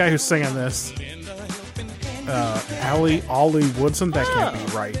who's singing this, Ollie Woodson. That can't be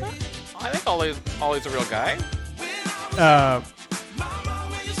right. I think Ollie's a real guy.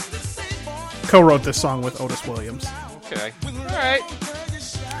 Co-wrote this song with Otis Williams. Okay. Alright.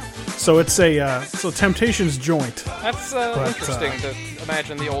 So it's a Temptations joint. That's interesting to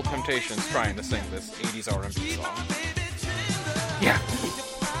imagine the old Temptations trying to sing this 80s R&B song. Yeah.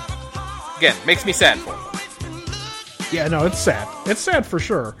 Again, makes me sad for them. Yeah, no, it's sad. It's sad for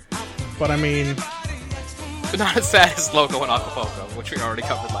sure. But I mean, But not as sad as Loco and Acapulco, which we already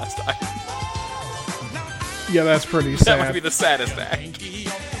covered last time. yeah, that's pretty That sad. would be the saddest act.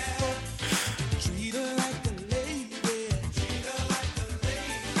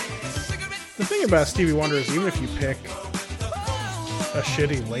 The thing about Stevie Wonder is even if you pick a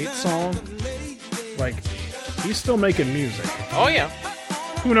shitty late song, like, he's still making music. Oh yeah.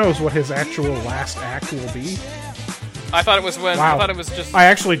 Who knows what his actual last act will be? I thought it was when Wow. I thought it was just I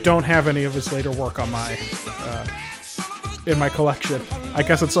actually don't have any of his later work on my in my collection. I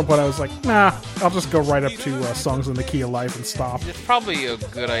guess at some point I was like, nah, I'll just go right up to Songs in the Key of Life and stop. it's probably a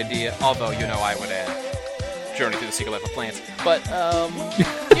good idea, although I would add Journey Through the Secret Life of Plants. But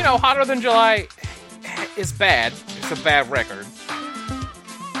Hotter Than July is bad. It's a bad record.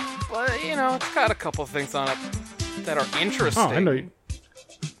 But it's got a couple things on it that are interesting. Oh, I know you.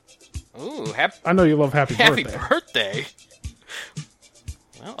 Ooh, I know you love Happy happy Birthday. birthday.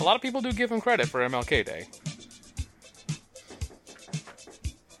 Well, a lot of people do give him credit for MLK Day.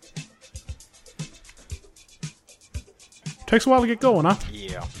 Takes a while to get going, huh?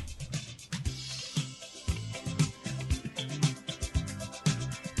 Yeah.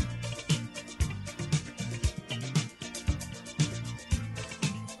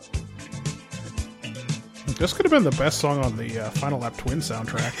 This could have been the best song on the Final Lap Twin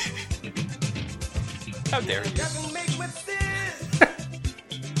soundtrack. How dare you? Doesn't make much sense.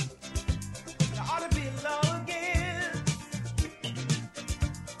 I ought to be alone again.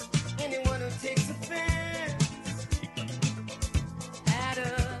 Anyone who takes offense at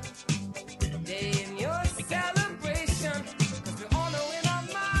a day in your celebration, 'cause we all know in our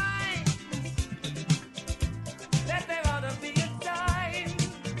minds that there ought to be a time.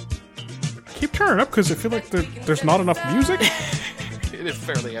 Keep turning up because I feel like there's not enough music. It is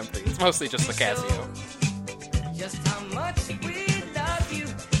fairly empty. It's mostly just the Casio. Just how much we love you,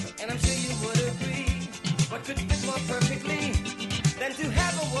 and I'm sure you would agree. What could fit more perfectly than to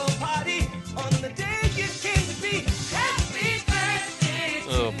have a world party on the day you came to be? Happy birthday to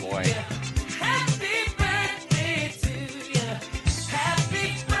Oh boy. you. Happy birthday to you.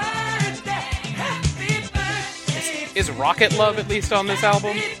 Happy birthday Is Rocket Love at least on this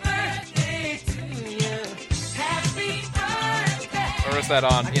album? Happy birthday to you. Happy birthday. Or is that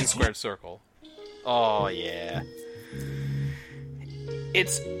on In Squared Circle? Oh, yeah.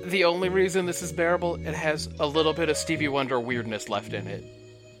 It's the only reason this is bearable. It has a little bit of Stevie Wonder weirdness left in it.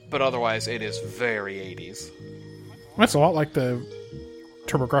 But otherwise, it is very 80s. That's a lot like the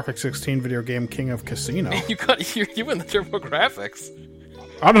TurboGrafx 16 video game King of Casino. You in the TurboGrafx.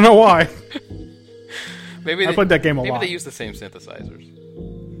 I don't know why. Maybe I played that game a maybe lot. they use the same synthesizers.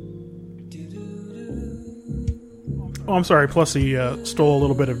 Oh, I'm sorry. Plus, he stole a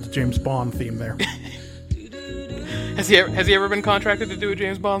little bit of the James Bond theme there. Has he ever been contracted to do a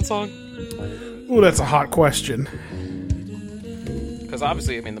James Bond song? Ooh, that's a hot question. Because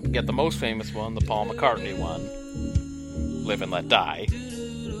obviously, I mean, get the most famous one, the Paul McCartney one, "Live and Let Die,"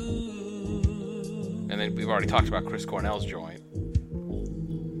 and then we've already talked about Chris Cornell's joint.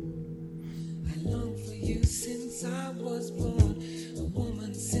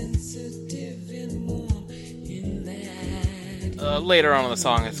 Later on in the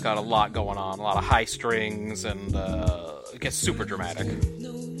song, it's got a lot going on, a lot of high strings, and it gets super dramatic.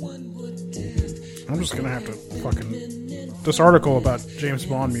 I'm just gonna have to fucking... This article about James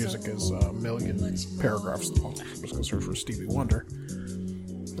Bond music is a million paragraphs long. I'm just gonna search for Stevie Wonder.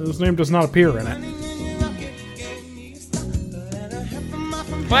 His name does not appear in it.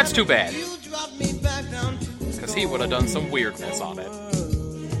 Well, that's too bad. Because he would have done some weirdness on it.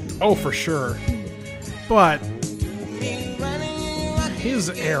 Oh, for sure. But... his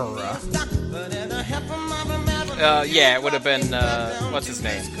era... Yeah, it would have been, what's his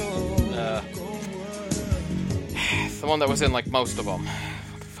name? The one that was in, like, most of them.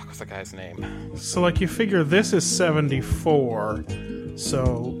 What the fuck was the guy's name? So, like, you figure this is 74,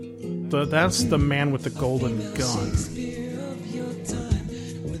 so that's the man with the golden gun.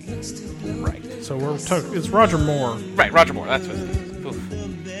 Right. So it's Roger Moore. Right, Roger Moore, that's what it is. Oof.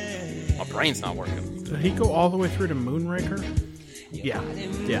 My brain's not working. Did he go all the way through to Moonraker? Yeah.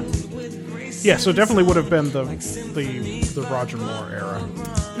 Yeah, so definitely would have been the Roger Moore era.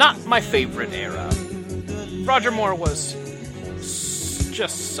 Not my favorite era. Roger Moore was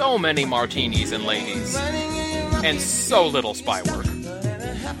just so many martinis and ladies, and so little spy work.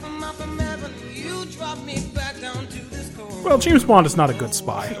 Well, James Bond is not a good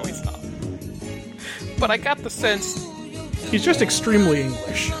spy. No, he's not. But I got the sense He's just extremely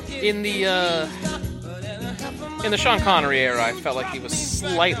English. in the Sean Connery era, I felt like he was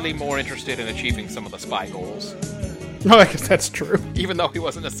slightly more interested in achieving some of the spy goals, No, I guess that's true. even though he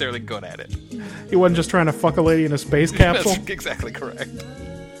wasn't necessarily good at it. He wasn't just trying to fuck a lady in a space capsule. That's exactly correct.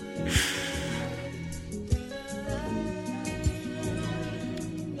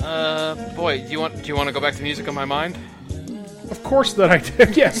 Boy, do you want to go back to Music on My Mind? Of course that I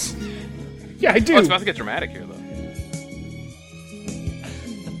did. Yes. Yeah, I do. Oh, it's about to get dramatic here, though.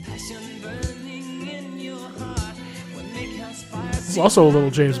 It's also a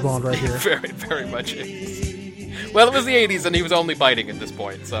little James Bond right here. Very, very much is. Well, it was the 80s, and he was only biting at this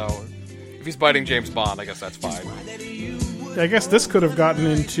point, so if he's biting James Bond, I guess that's fine. I guess this could have gotten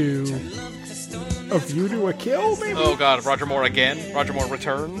into A View to a Kill, maybe? Oh god, Roger Moore again? Roger Moore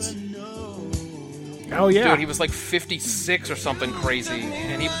returns? Oh, yeah. Dude, he was like 56 or something crazy,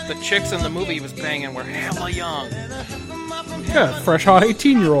 and the chicks in the movie he was banging were hella young. Yeah, fresh, hot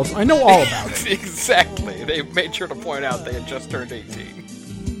 18-year-olds. I know all about it. Exactly. They made sure to point out they had just turned 18.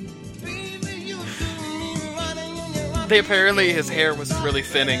 They apparently, his hair was really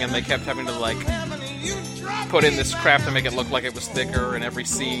thinning, and they kept having to, like, put in this crap to make it look like it was thicker in every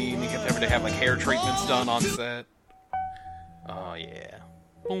scene. He kept having to have, like, hair treatments done on set. Oh, yeah.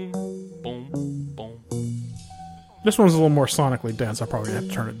 Boom, boom, boom. This one's a little more sonically dense. I'll probably have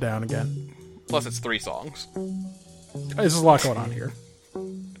to turn it down again. Plus, it's 3 songs. There's a lot going on here.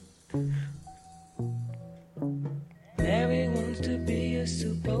 Mary wants to be a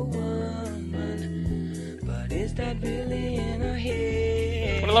superwoman, but is that really in her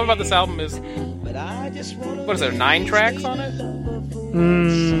head? What I love about this album is, But I just want what is there, 9 tracks on it?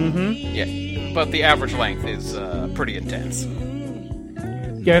 Mm-hmm. Yeah, but the average length is pretty intense.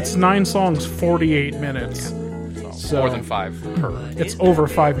 Yeah, it's 9 songs, 48 minutes. So More than 5 per. it's over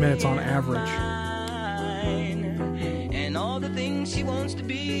 5 minutes on average. and all the things she wants to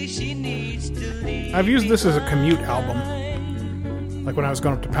be, she needs to leave. I've used this as a commute album. Like when I was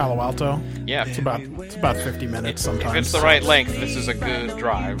going up to Palo Alto. Yeah, It's about 50 minutes sometimes. if it's the right length, this is a good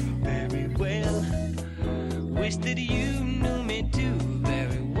drive. Very well. Wish that you knew me too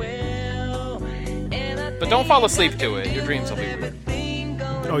very well. And I But don't fall asleep to it. Your dreams will be weird.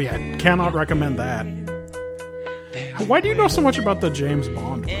 Oh yeah, cannot recommend that. Why do you know so much about the James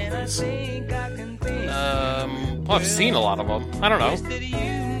Bond movies? Well, I've seen a lot of them. I don't know.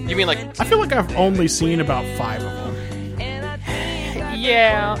 You mean like? I feel like I've only seen about 5 of them.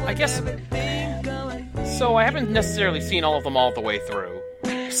 Yeah, I guess. So I haven't necessarily seen all of them all the way through.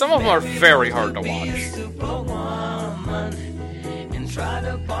 Some of them are very hard to watch. and try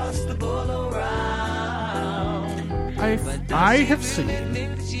to boss the bull around. I have seen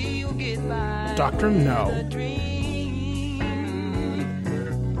Dr. No.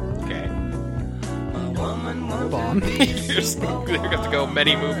 Okay. Hold on. You're going to have to go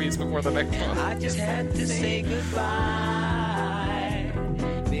many movies before the next one. I just had to say goodbye.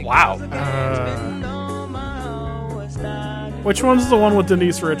 Wow. Which one's the one with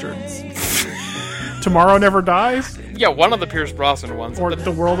Denise Richards? Tomorrow Never Dies? Yeah, one of the Pierce Brosnan ones. Or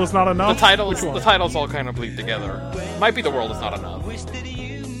The World Is Not The Enough? titles, Which one? the titles all kind of bleed together. Might be The World Is Not Enough.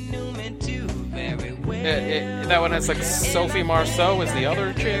 That one has like Sophie Marceau as the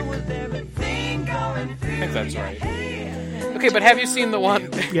other chick. I think that's right. Okay, but have you seen the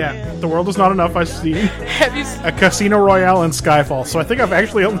one? Yeah, The World Is Not Enough I've seen. Have you? A Casino Royale and Skyfall. So I think I've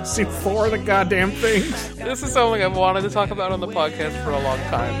actually only seen 4 of the goddamn things. This is something I've wanted to talk about on the podcast for a long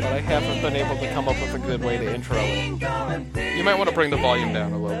time, but I haven't been able to come up with a good way to intro it. You might want to bring the volume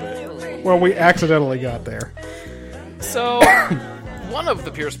down a little bit. Well, we accidentally got there. So, one of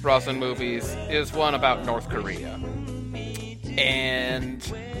the Pierce Brosnan movies is one about North Korea. And,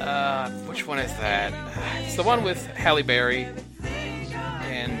 which one is that? It's the one with Halle Berry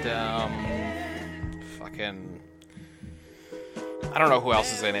and, I don't know who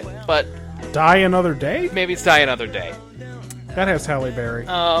else is in it, but Die Another Day? maybe it's Die Another Day. That has Halle Berry.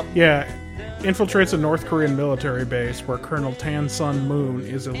 Yeah. Infiltrates a North Korean military base where Colonel Tan Sun Moon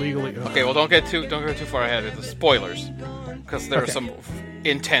is illegally... Okay, well, don't get too far ahead of the spoilers, because there's Okay. some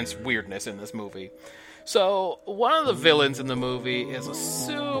intense weirdness in this movie. So, one of the villains in the movie is a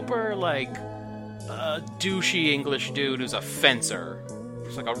super, douchey English dude who's a fencer.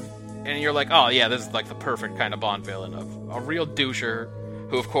 It's and you're like, oh yeah, this is like the perfect kind of Bond villain, of a real doucher,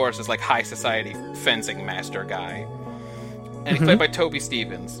 who of course is like high society fencing master guy. And he's played by Toby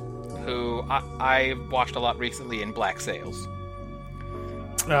Stevens, who I watched a lot recently in Black Sails.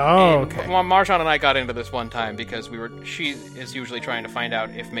 Oh, And okay. Marjan and I got into this one time because she is usually trying to find out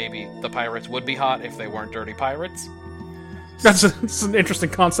if maybe the pirates would be hot if they weren't dirty pirates. That's an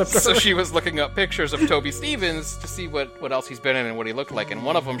interesting concept. So she was looking up pictures of Toby Stevens to see what else he's been in and what he looked like, and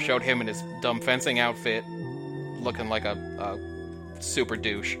one of them showed him in his dumb fencing outfit, looking like a super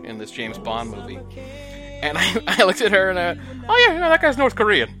douche in this James Bond movie. And I looked at her and oh yeah, that guy's North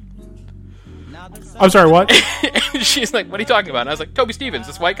Korean. I'm sorry, what? And she's like, what are you talking about? And I was like, Toby Stevens,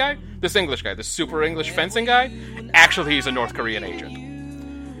 this white guy? This English guy, this super English fencing guy? Actually, he's a North Korean agent.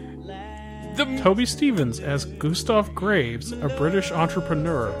 Toby Stevens as Gustav Graves, a British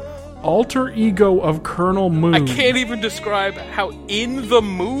entrepreneur, alter ego of Colonel Moon. I can't even describe how in the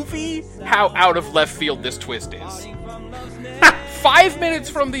movie, how out of left field this twist is. 5 minutes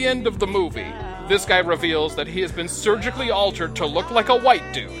from the end of the movie, this guy reveals that he has been surgically altered to look like a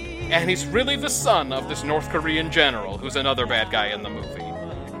white dude, and he's really the son of this North Korean general who's another bad guy in the movie.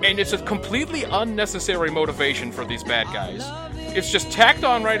 And it's a completely unnecessary motivation for these bad guys. It's just tacked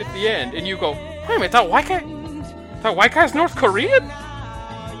on right at the end, and you go, wait a minute, that white guy's North Korean?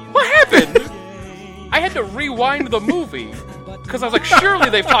 What happened? I had to rewind the movie, because I was like, surely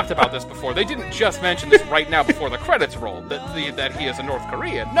they've talked about this before. They didn't just mention this right now before the credits rolled, that he is a North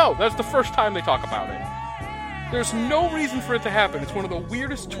Korean. No, that's the first time they talk about it. There's no reason for it to happen. It's one of the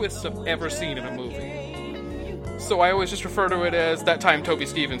weirdest twists I've ever seen in a movie. So I always just refer to it as that time Toby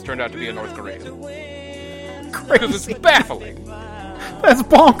Stevens turned out to be a North Korean. Because it's baffling. That's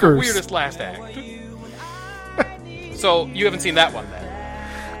bonkers. Weirdest last act. So, you haven't seen that one then?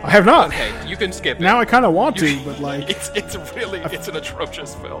 I have not. Okay, you can skip it. Now I kind of want to, but like... It's an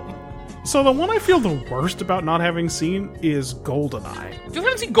atrocious film. So the one I feel the worst about not having seen is GoldenEye. You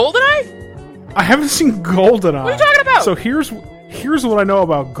haven't seen GoldenEye? I haven't seen GoldenEye. What are you talking about? So here's what I know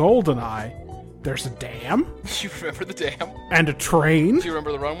about GoldenEye. There's a dam. Do you remember the dam? And a train. Do you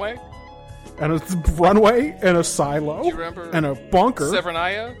remember the runway? And a runway. And a silo. Do you remember and a bunker.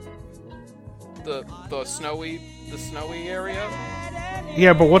 Severnaya? The snowy area?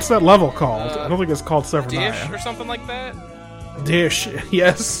 Yeah, but what's that level called? I don't think it's called Severnaya. Dish or something like that? Dish,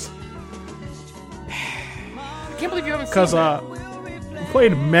 yes. I can't believe you haven't seen Because that.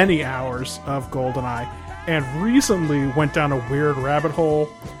 played many hours of GoldenEye, and recently went down a weird rabbit hole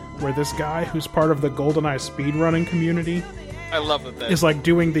where this guy who's part of the GoldenEye speedrunning community I love that. is like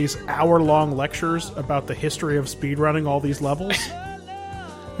doing these hour-long lectures about the history of speedrunning all these levels.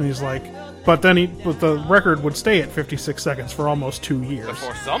 And he's like, but the record would stay at 56 seconds for almost 2 years.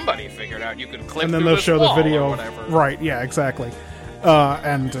 Before somebody figured out you could clip And then through they'll this show the wall video. or whatever. Right, yeah, exactly.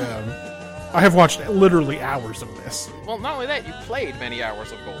 I have watched literally hours of this. Well, not only that, you played many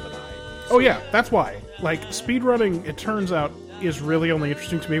hours of GoldenEye. Oh yeah, that's why. Like, speedrunning, it turns out, is really only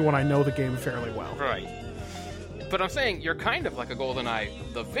interesting to me when I know the game fairly well. Right. But I'm saying you're kind of like a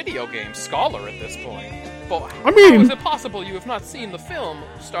GoldenEye, the video game scholar at this point. But I mean- how is it possible you have not seen the film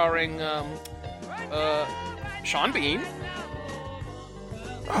starring Sean Bean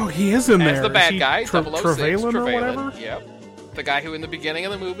Oh, he is in as there. the bad Is he guy, 006 Trevelyan or whatever? Yep. The guy who in the beginning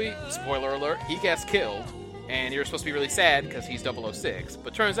of the movie, spoiler alert, he gets killed, and you're supposed to be really sad because he's 006,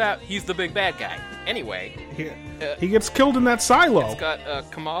 but turns out he's the big bad guy. Anyway, He gets killed in that silo. it's got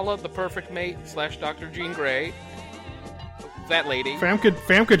Kamala, the perfect mate, / Dr. Jean Grey, that lady,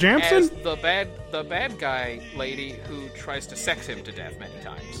 Famke as Janssen? the bad guy lady who tries to sex him to death many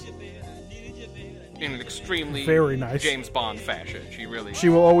times. In an extremely Very nice. James Bond fashion. She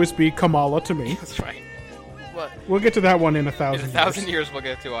will always be Kamala to me. That's right. But We'll get to that one in in 1,000 1,000 years. years we'll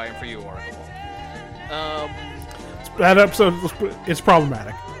get to I Am For You, Oracle. That episode is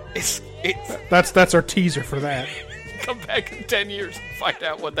problematic. It's That's our teaser for that. come back in 10 years and find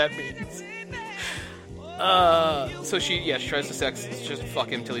out what that means. So she tries to sex, just fuck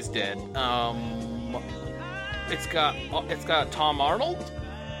him till he's dead. It's got Tom Arnold.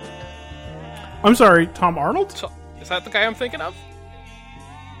 I'm sorry, Tom Arnold? Is that the guy I'm thinking of?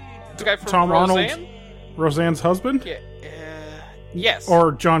 The guy from Tom Roseanne? Arnold? Roseanne's husband? Yeah. Yes.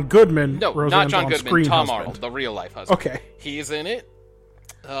 Or John Goodman? no, Roseanne's not John on-screen Goodman. Tom husband. Arnold, the real life husband. Okay. He's in it.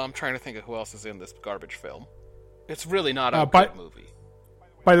 I'm trying to think of who else is in this garbage film. It's really not a but- good movie.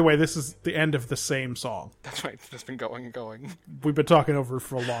 By the way, this is the end of the same song. That's right. It's just been going and going. We've been talking over it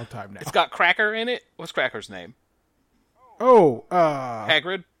for a long time now. It's got Cracker in it. What's Cracker's name? Oh,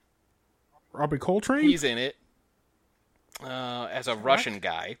 Hagrid. Robbie Coltrane? He's in it as a Russian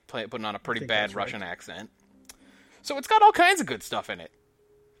guy, putting on a pretty bad that's right. Russian accent. So it's got all kinds of good stuff in it.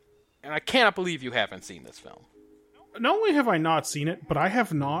 And I cannot believe you haven't seen this film. Not only have I not seen it, but I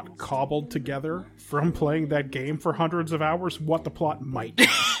have not cobbled together from playing that game for hundreds of hours what the plot might be.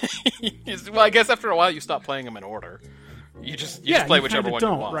 Well, I guess after a while you stop playing them in order. You just play you whichever kinda one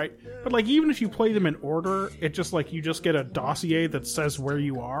don't, you want. right? But like, even if you play them in order, it just like you just get a dossier that says where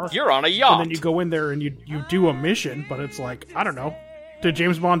you are. You're on a yacht. And then you go in there and you do a mission, but it's like, I don't know. Did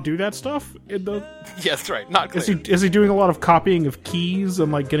James Bond do that stuff? In the Yeah, that's right. Not clear. is he doing a lot of copying of keys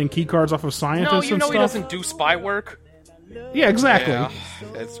and like getting key cards off of scientists No, you and know stuff? he doesn't do spy work. Yeah, exactly. Yeah,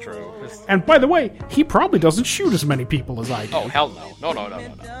 that's true. And by the way, he probably doesn't shoot as many people as I do. Oh, hell no.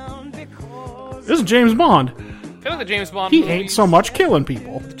 No. This is James Bond. I feel like the James Bond He movies... ain't so much killing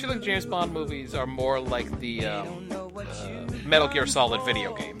people. I feel like James Bond movies are more like the Metal Gear Solid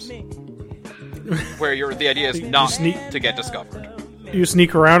video games. Where the idea is not to get discovered. You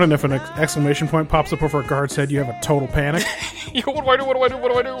sneak around, and if an exclamation point pops up over a guard's head, you have a total panic. What do I do? What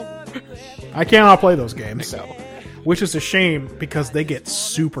do I do? I cannot play those games. No. Which is a shame, because they get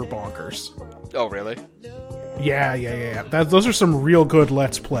super bonkers. Oh, really? Yeah. Those are some real good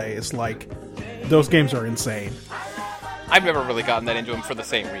Let's Plays. Like, those games are insane. I've never really gotten that into them for the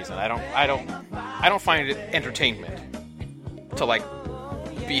same reason. I don't find it entertainment to like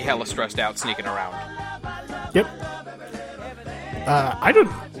be hella stressed out sneaking around. Yep. I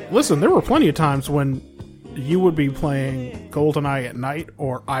didn't... Listen, there were plenty of times when you would be playing GoldenEye at night,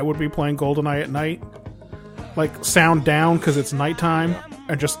 or I would be playing GoldenEye at night. Like, sound down because it's nighttime,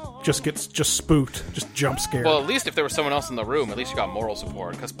 and just spooked, just jump scared. Well, at least if there was someone else in the room, at least you got moral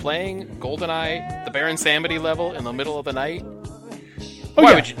support. Because playing GoldenEye, the Baron Samedi level in the middle of the night,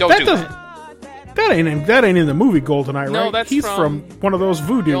 why would you? Don't do that. That ain't in the movie GoldenEye, right? No, that's He's from one of those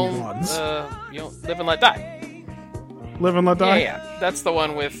voodoo You'll, ones. Live and Let Die. Live and Let Die? Yeah. That's the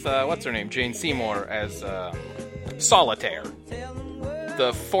one with, what's her name? Jane Seymour as Solitaire.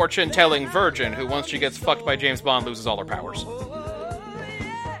 The fortune-telling virgin who, once she gets fucked by James Bond, loses all her powers.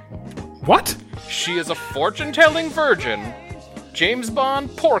 What? She is a fortune-telling virgin. James Bond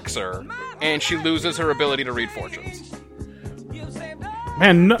porks her, and she loses her ability to read fortunes.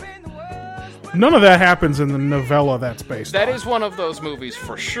 Man, none of that happens in the novella that's based That on. is one of those movies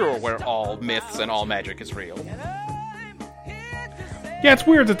for sure where all myths and all magic is real. Yeah, it's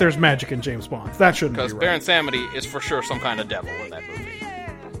weird that there's magic in James Bond. That shouldn't be Because right. Baron Samedi is for sure some kind of devil in that movie.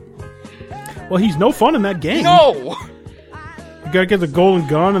 Well, he's no fun in that game. No! You gotta get the golden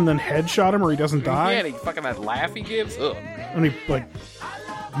gun and then headshot him or he doesn't die. Yeah, and he fucking that laugh he gives. Ugh. And he, like,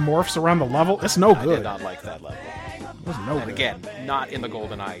 morphs around the level. It's no I good. did not like that level. It's no And good. again, not in the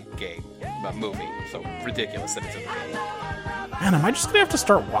GoldenEye game, movie. So ridiculous that it's in the game. Man, am I just gonna have to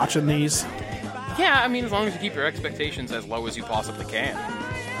start watching these? Yeah, I mean, as long as you keep your expectations as low as you possibly can.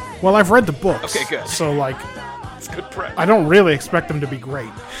 Well, I've read the books. Okay, good. So, like, It's good prep. I don't really expect them to be great.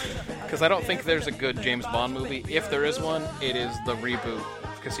 Because I don't think there's a good James Bond movie. If there is one, it is the reboot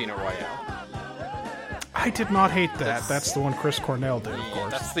Casino Royale. I did not hate that. That's the one Chris Cornell did, of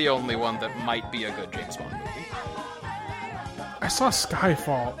course. That's the only one that might be a good James Bond movie. I saw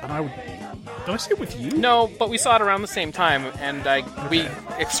Skyfall, and Did I see it with you? No, but we saw it around the same time, and we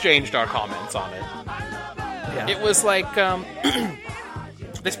exchanged our comments on it. Yeah. It was like,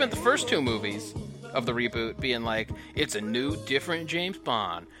 they spent the first 2 movies of the reboot being like, it's a new, different James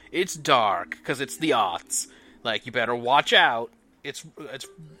Bond. It's dark, because it's the aughts. Like, you better watch out.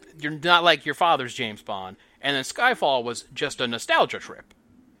 You're not like your father's James Bond. And then Skyfall was just a nostalgia trip.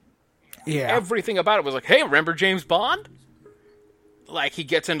 Yeah. Everything about it was like, hey, remember James Bond? Like, he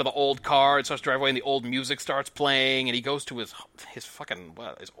gets into the old car and starts driving away, and the old music starts playing, and he goes to his fucking,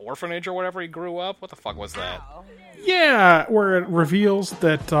 his orphanage or whatever he grew up? What the fuck was that? Yeah, where it reveals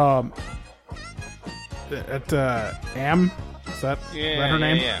that, Am, is that her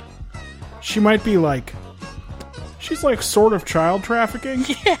name? Yeah. She might be like, she's like sort of child trafficking.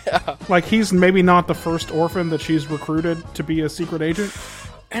 Yeah. Like, he's maybe not the first orphan that she's recruited to be a secret agent.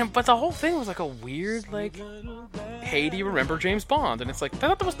 But the whole thing was like a weird, like, hey, do you remember James Bond? And it's like, I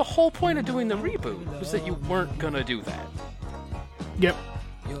thought that was the whole point of doing the reboot, was that you weren't gonna do that. Yep.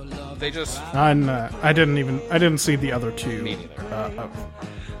 They just... And I didn't see the other 2 Me neither.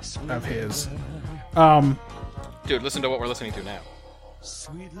 of his. Dude, listen to what we're listening to now.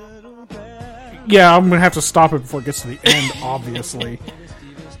 Yeah, I'm gonna have to stop it before it gets to the end, obviously.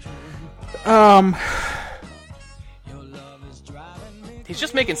 He's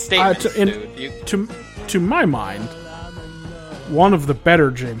just making statements, dude. To my mind, one of the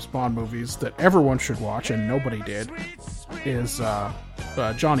better James Bond movies that everyone should watch, and nobody did, is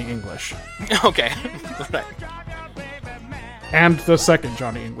Johnny English. Okay. Right. And the second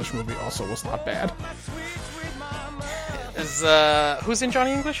Johnny English movie also was not bad. Who's in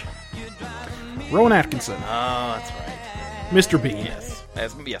Johnny English? Rowan Atkinson. Oh, that's right. Mr. Bean. Yes.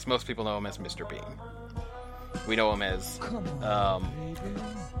 Yes, most people know him as Mr. Bean. We know him as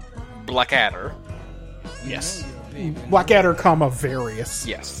Blackadder. Yes. Blackadder, various.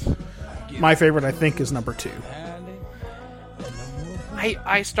 Yes. My favorite, I think, is number 2.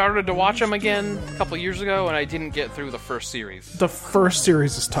 I started to watch him again a couple years ago, and I didn't get through the first series. The first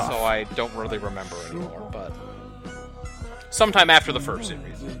series is tough. So I don't really remember anymore, but... sometime after the first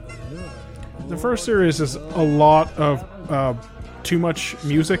series. The first series is a lot of too much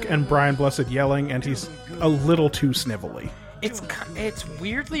music and Brian Blessed yelling, and he's a little too snivelly. It's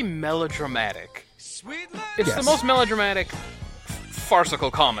weirdly melodramatic. It's Yes. the most melodramatic farcical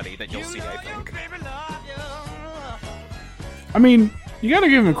comedy that you'll see, I think. I mean, you gotta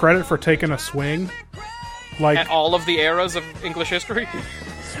give him credit for taking a swing. Like, At all of the eras of English history.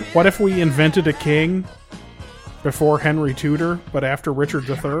 what if we invented a king before Henry Tudor, but after Richard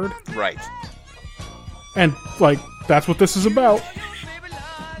III? Right. And, like, that's what this is about.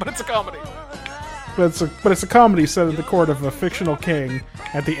 But it's a comedy. But it's a comedy set at the court of a fictional king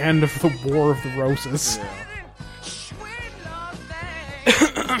at the end of the War of the Roses.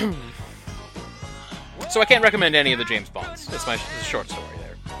 So I can't recommend any of the James Bonds. It's a short story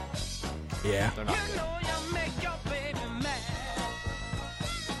there. Yeah. They're not good.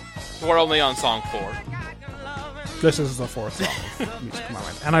 We're only on song 4. This is the 4th song of Music of My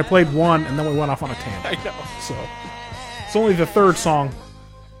Mind. And I played 1, and then we went off on a tangent. I know. So, it's only the 3rd song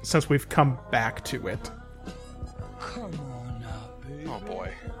since we've come back to it. Oh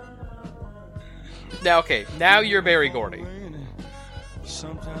boy. Now you're Barry Gordy.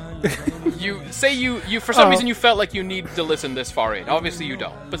 You say you for some reason you felt like you needed to listen this far in. Obviously you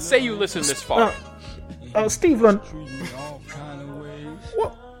don't. But say you listen this far in. Steven,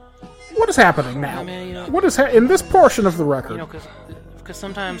 what is happening now? I mean, What is in this portion of the record? Because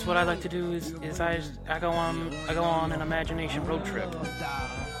sometimes what I like to do is I go on an imagination road trip.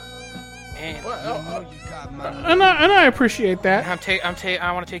 And And I appreciate that.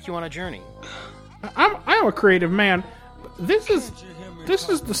 I want to take you on a journey. I'm a creative man. This is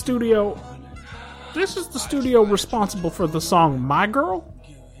the studio. This is the studio responsible for the song "My Girl."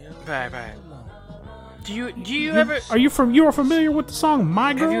 Right. Do you ever? You are familiar with the song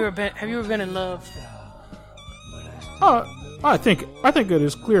 "My Girl"? Have you ever been in love? I think it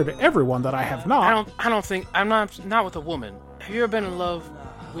is clear to everyone that I have not. I don't think I'm not with a woman. Have you ever been in love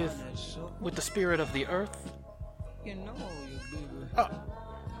with the spirit of the earth?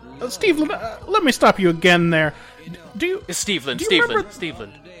 Steve, let me stop you again there. It's Steveland. do you remember-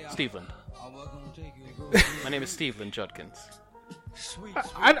 Steveland. My name is Steveland Judkins.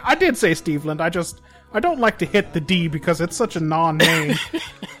 I did say Steveland. I don't like to hit the D because it's such a non-name.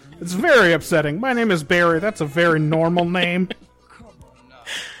 It's very upsetting. My name is Barry. That's a very normal name.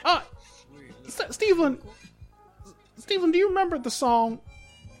 Steveland, do you remember the song?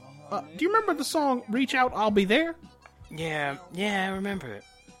 Do you remember the song "Reach Out, I'll Be There"? Yeah, I remember it.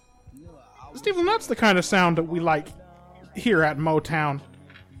 Steveland, that's the kind of sound that we like here at Motown.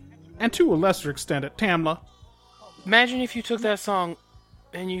 and to a lesser extent at Tamla. Imagine if you took that song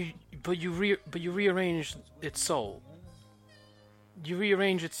and you rearranged its soul. You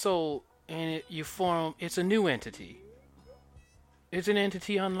rearrange its soul and it's a new entity. It's an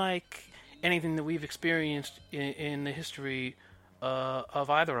entity unlike anything that we've experienced in the history of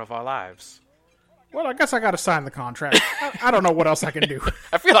either of our lives. Well, I guess I gotta sign the contract. I don't know what else I can do.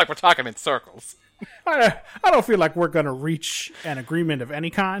 I feel like we're talking in circles. I don't feel like we're gonna reach an agreement of any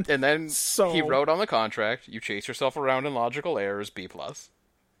kind. And then So- he wrote on the contract, you chase yourself around in logical errors, B+.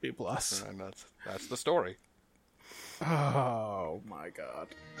 B+. And that's the story. Oh my god.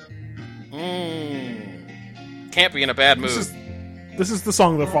 Can't be in a bad mood. This is the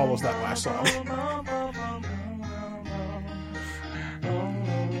song that follows that last song.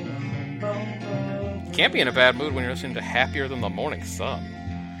 Can't be in a bad mood when you're listening to Happier Than the Morning Sun.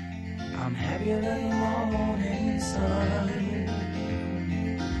 I'm happier than the morning sun.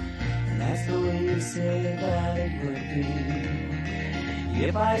 And that's the way you said that it would be.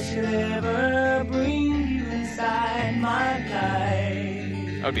 If I should ever bring you inside my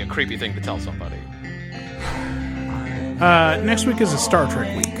life. That would be a creepy thing to tell somebody. Next week is a Star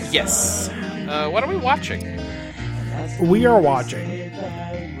Trek week. Yes. What are we watching? We are watching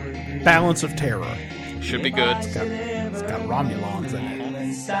Balance of Terror. Should be good. It's got Romulans in it.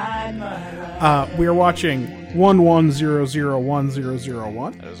 We are watching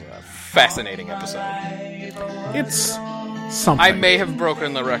 11001001. That is a fascinating episode. It's something. I may have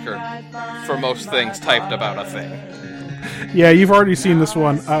broken the record for most things typed about a thing. Yeah, you've already seen this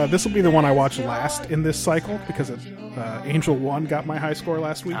one. This will be the one I watched last in this cycle because Angel 1 got my high score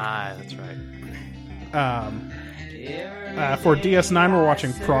last week. Ah, that's right. For DS9, we're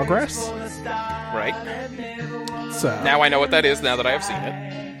watching Progress. Right. It's, Now I know what that is now that I have seen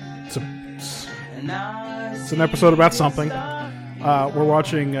it. it's an episode about something. We're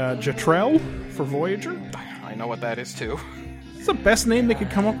watching Jetrel for Voyager. I know what that is too. It's the best name they could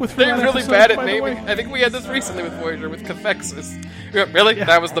come up with for They're that really episode, bad at by the naming. way. I think we had this recently with Voyager with Cathexis. Really? Yeah.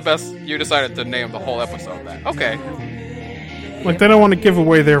 That was the best? You decided to name the whole episode that. Okay. Like, they don't want to give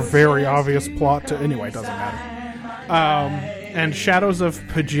away their very obvious plot to... Anyway, it doesn't matter. And Shadows of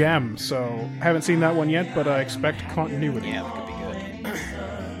Pajem. So, haven't seen that one yet, but I expect continuity. Yeah, that could be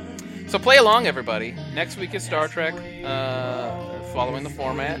good. So play along, everybody. Next week is Star Trek. Following the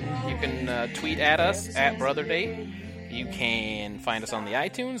format. You can tweet at us at BrotherDate. You can find us on the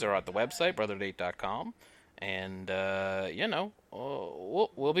iTunes or at the website, brotherdate.com. And,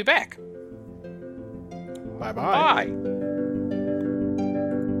 we'll be back. Bye-bye. Bye.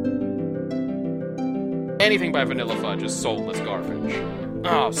 Anything by Vanilla Fudge is soulless garbage.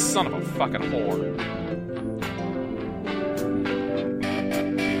 Oh, son of a fucking whore.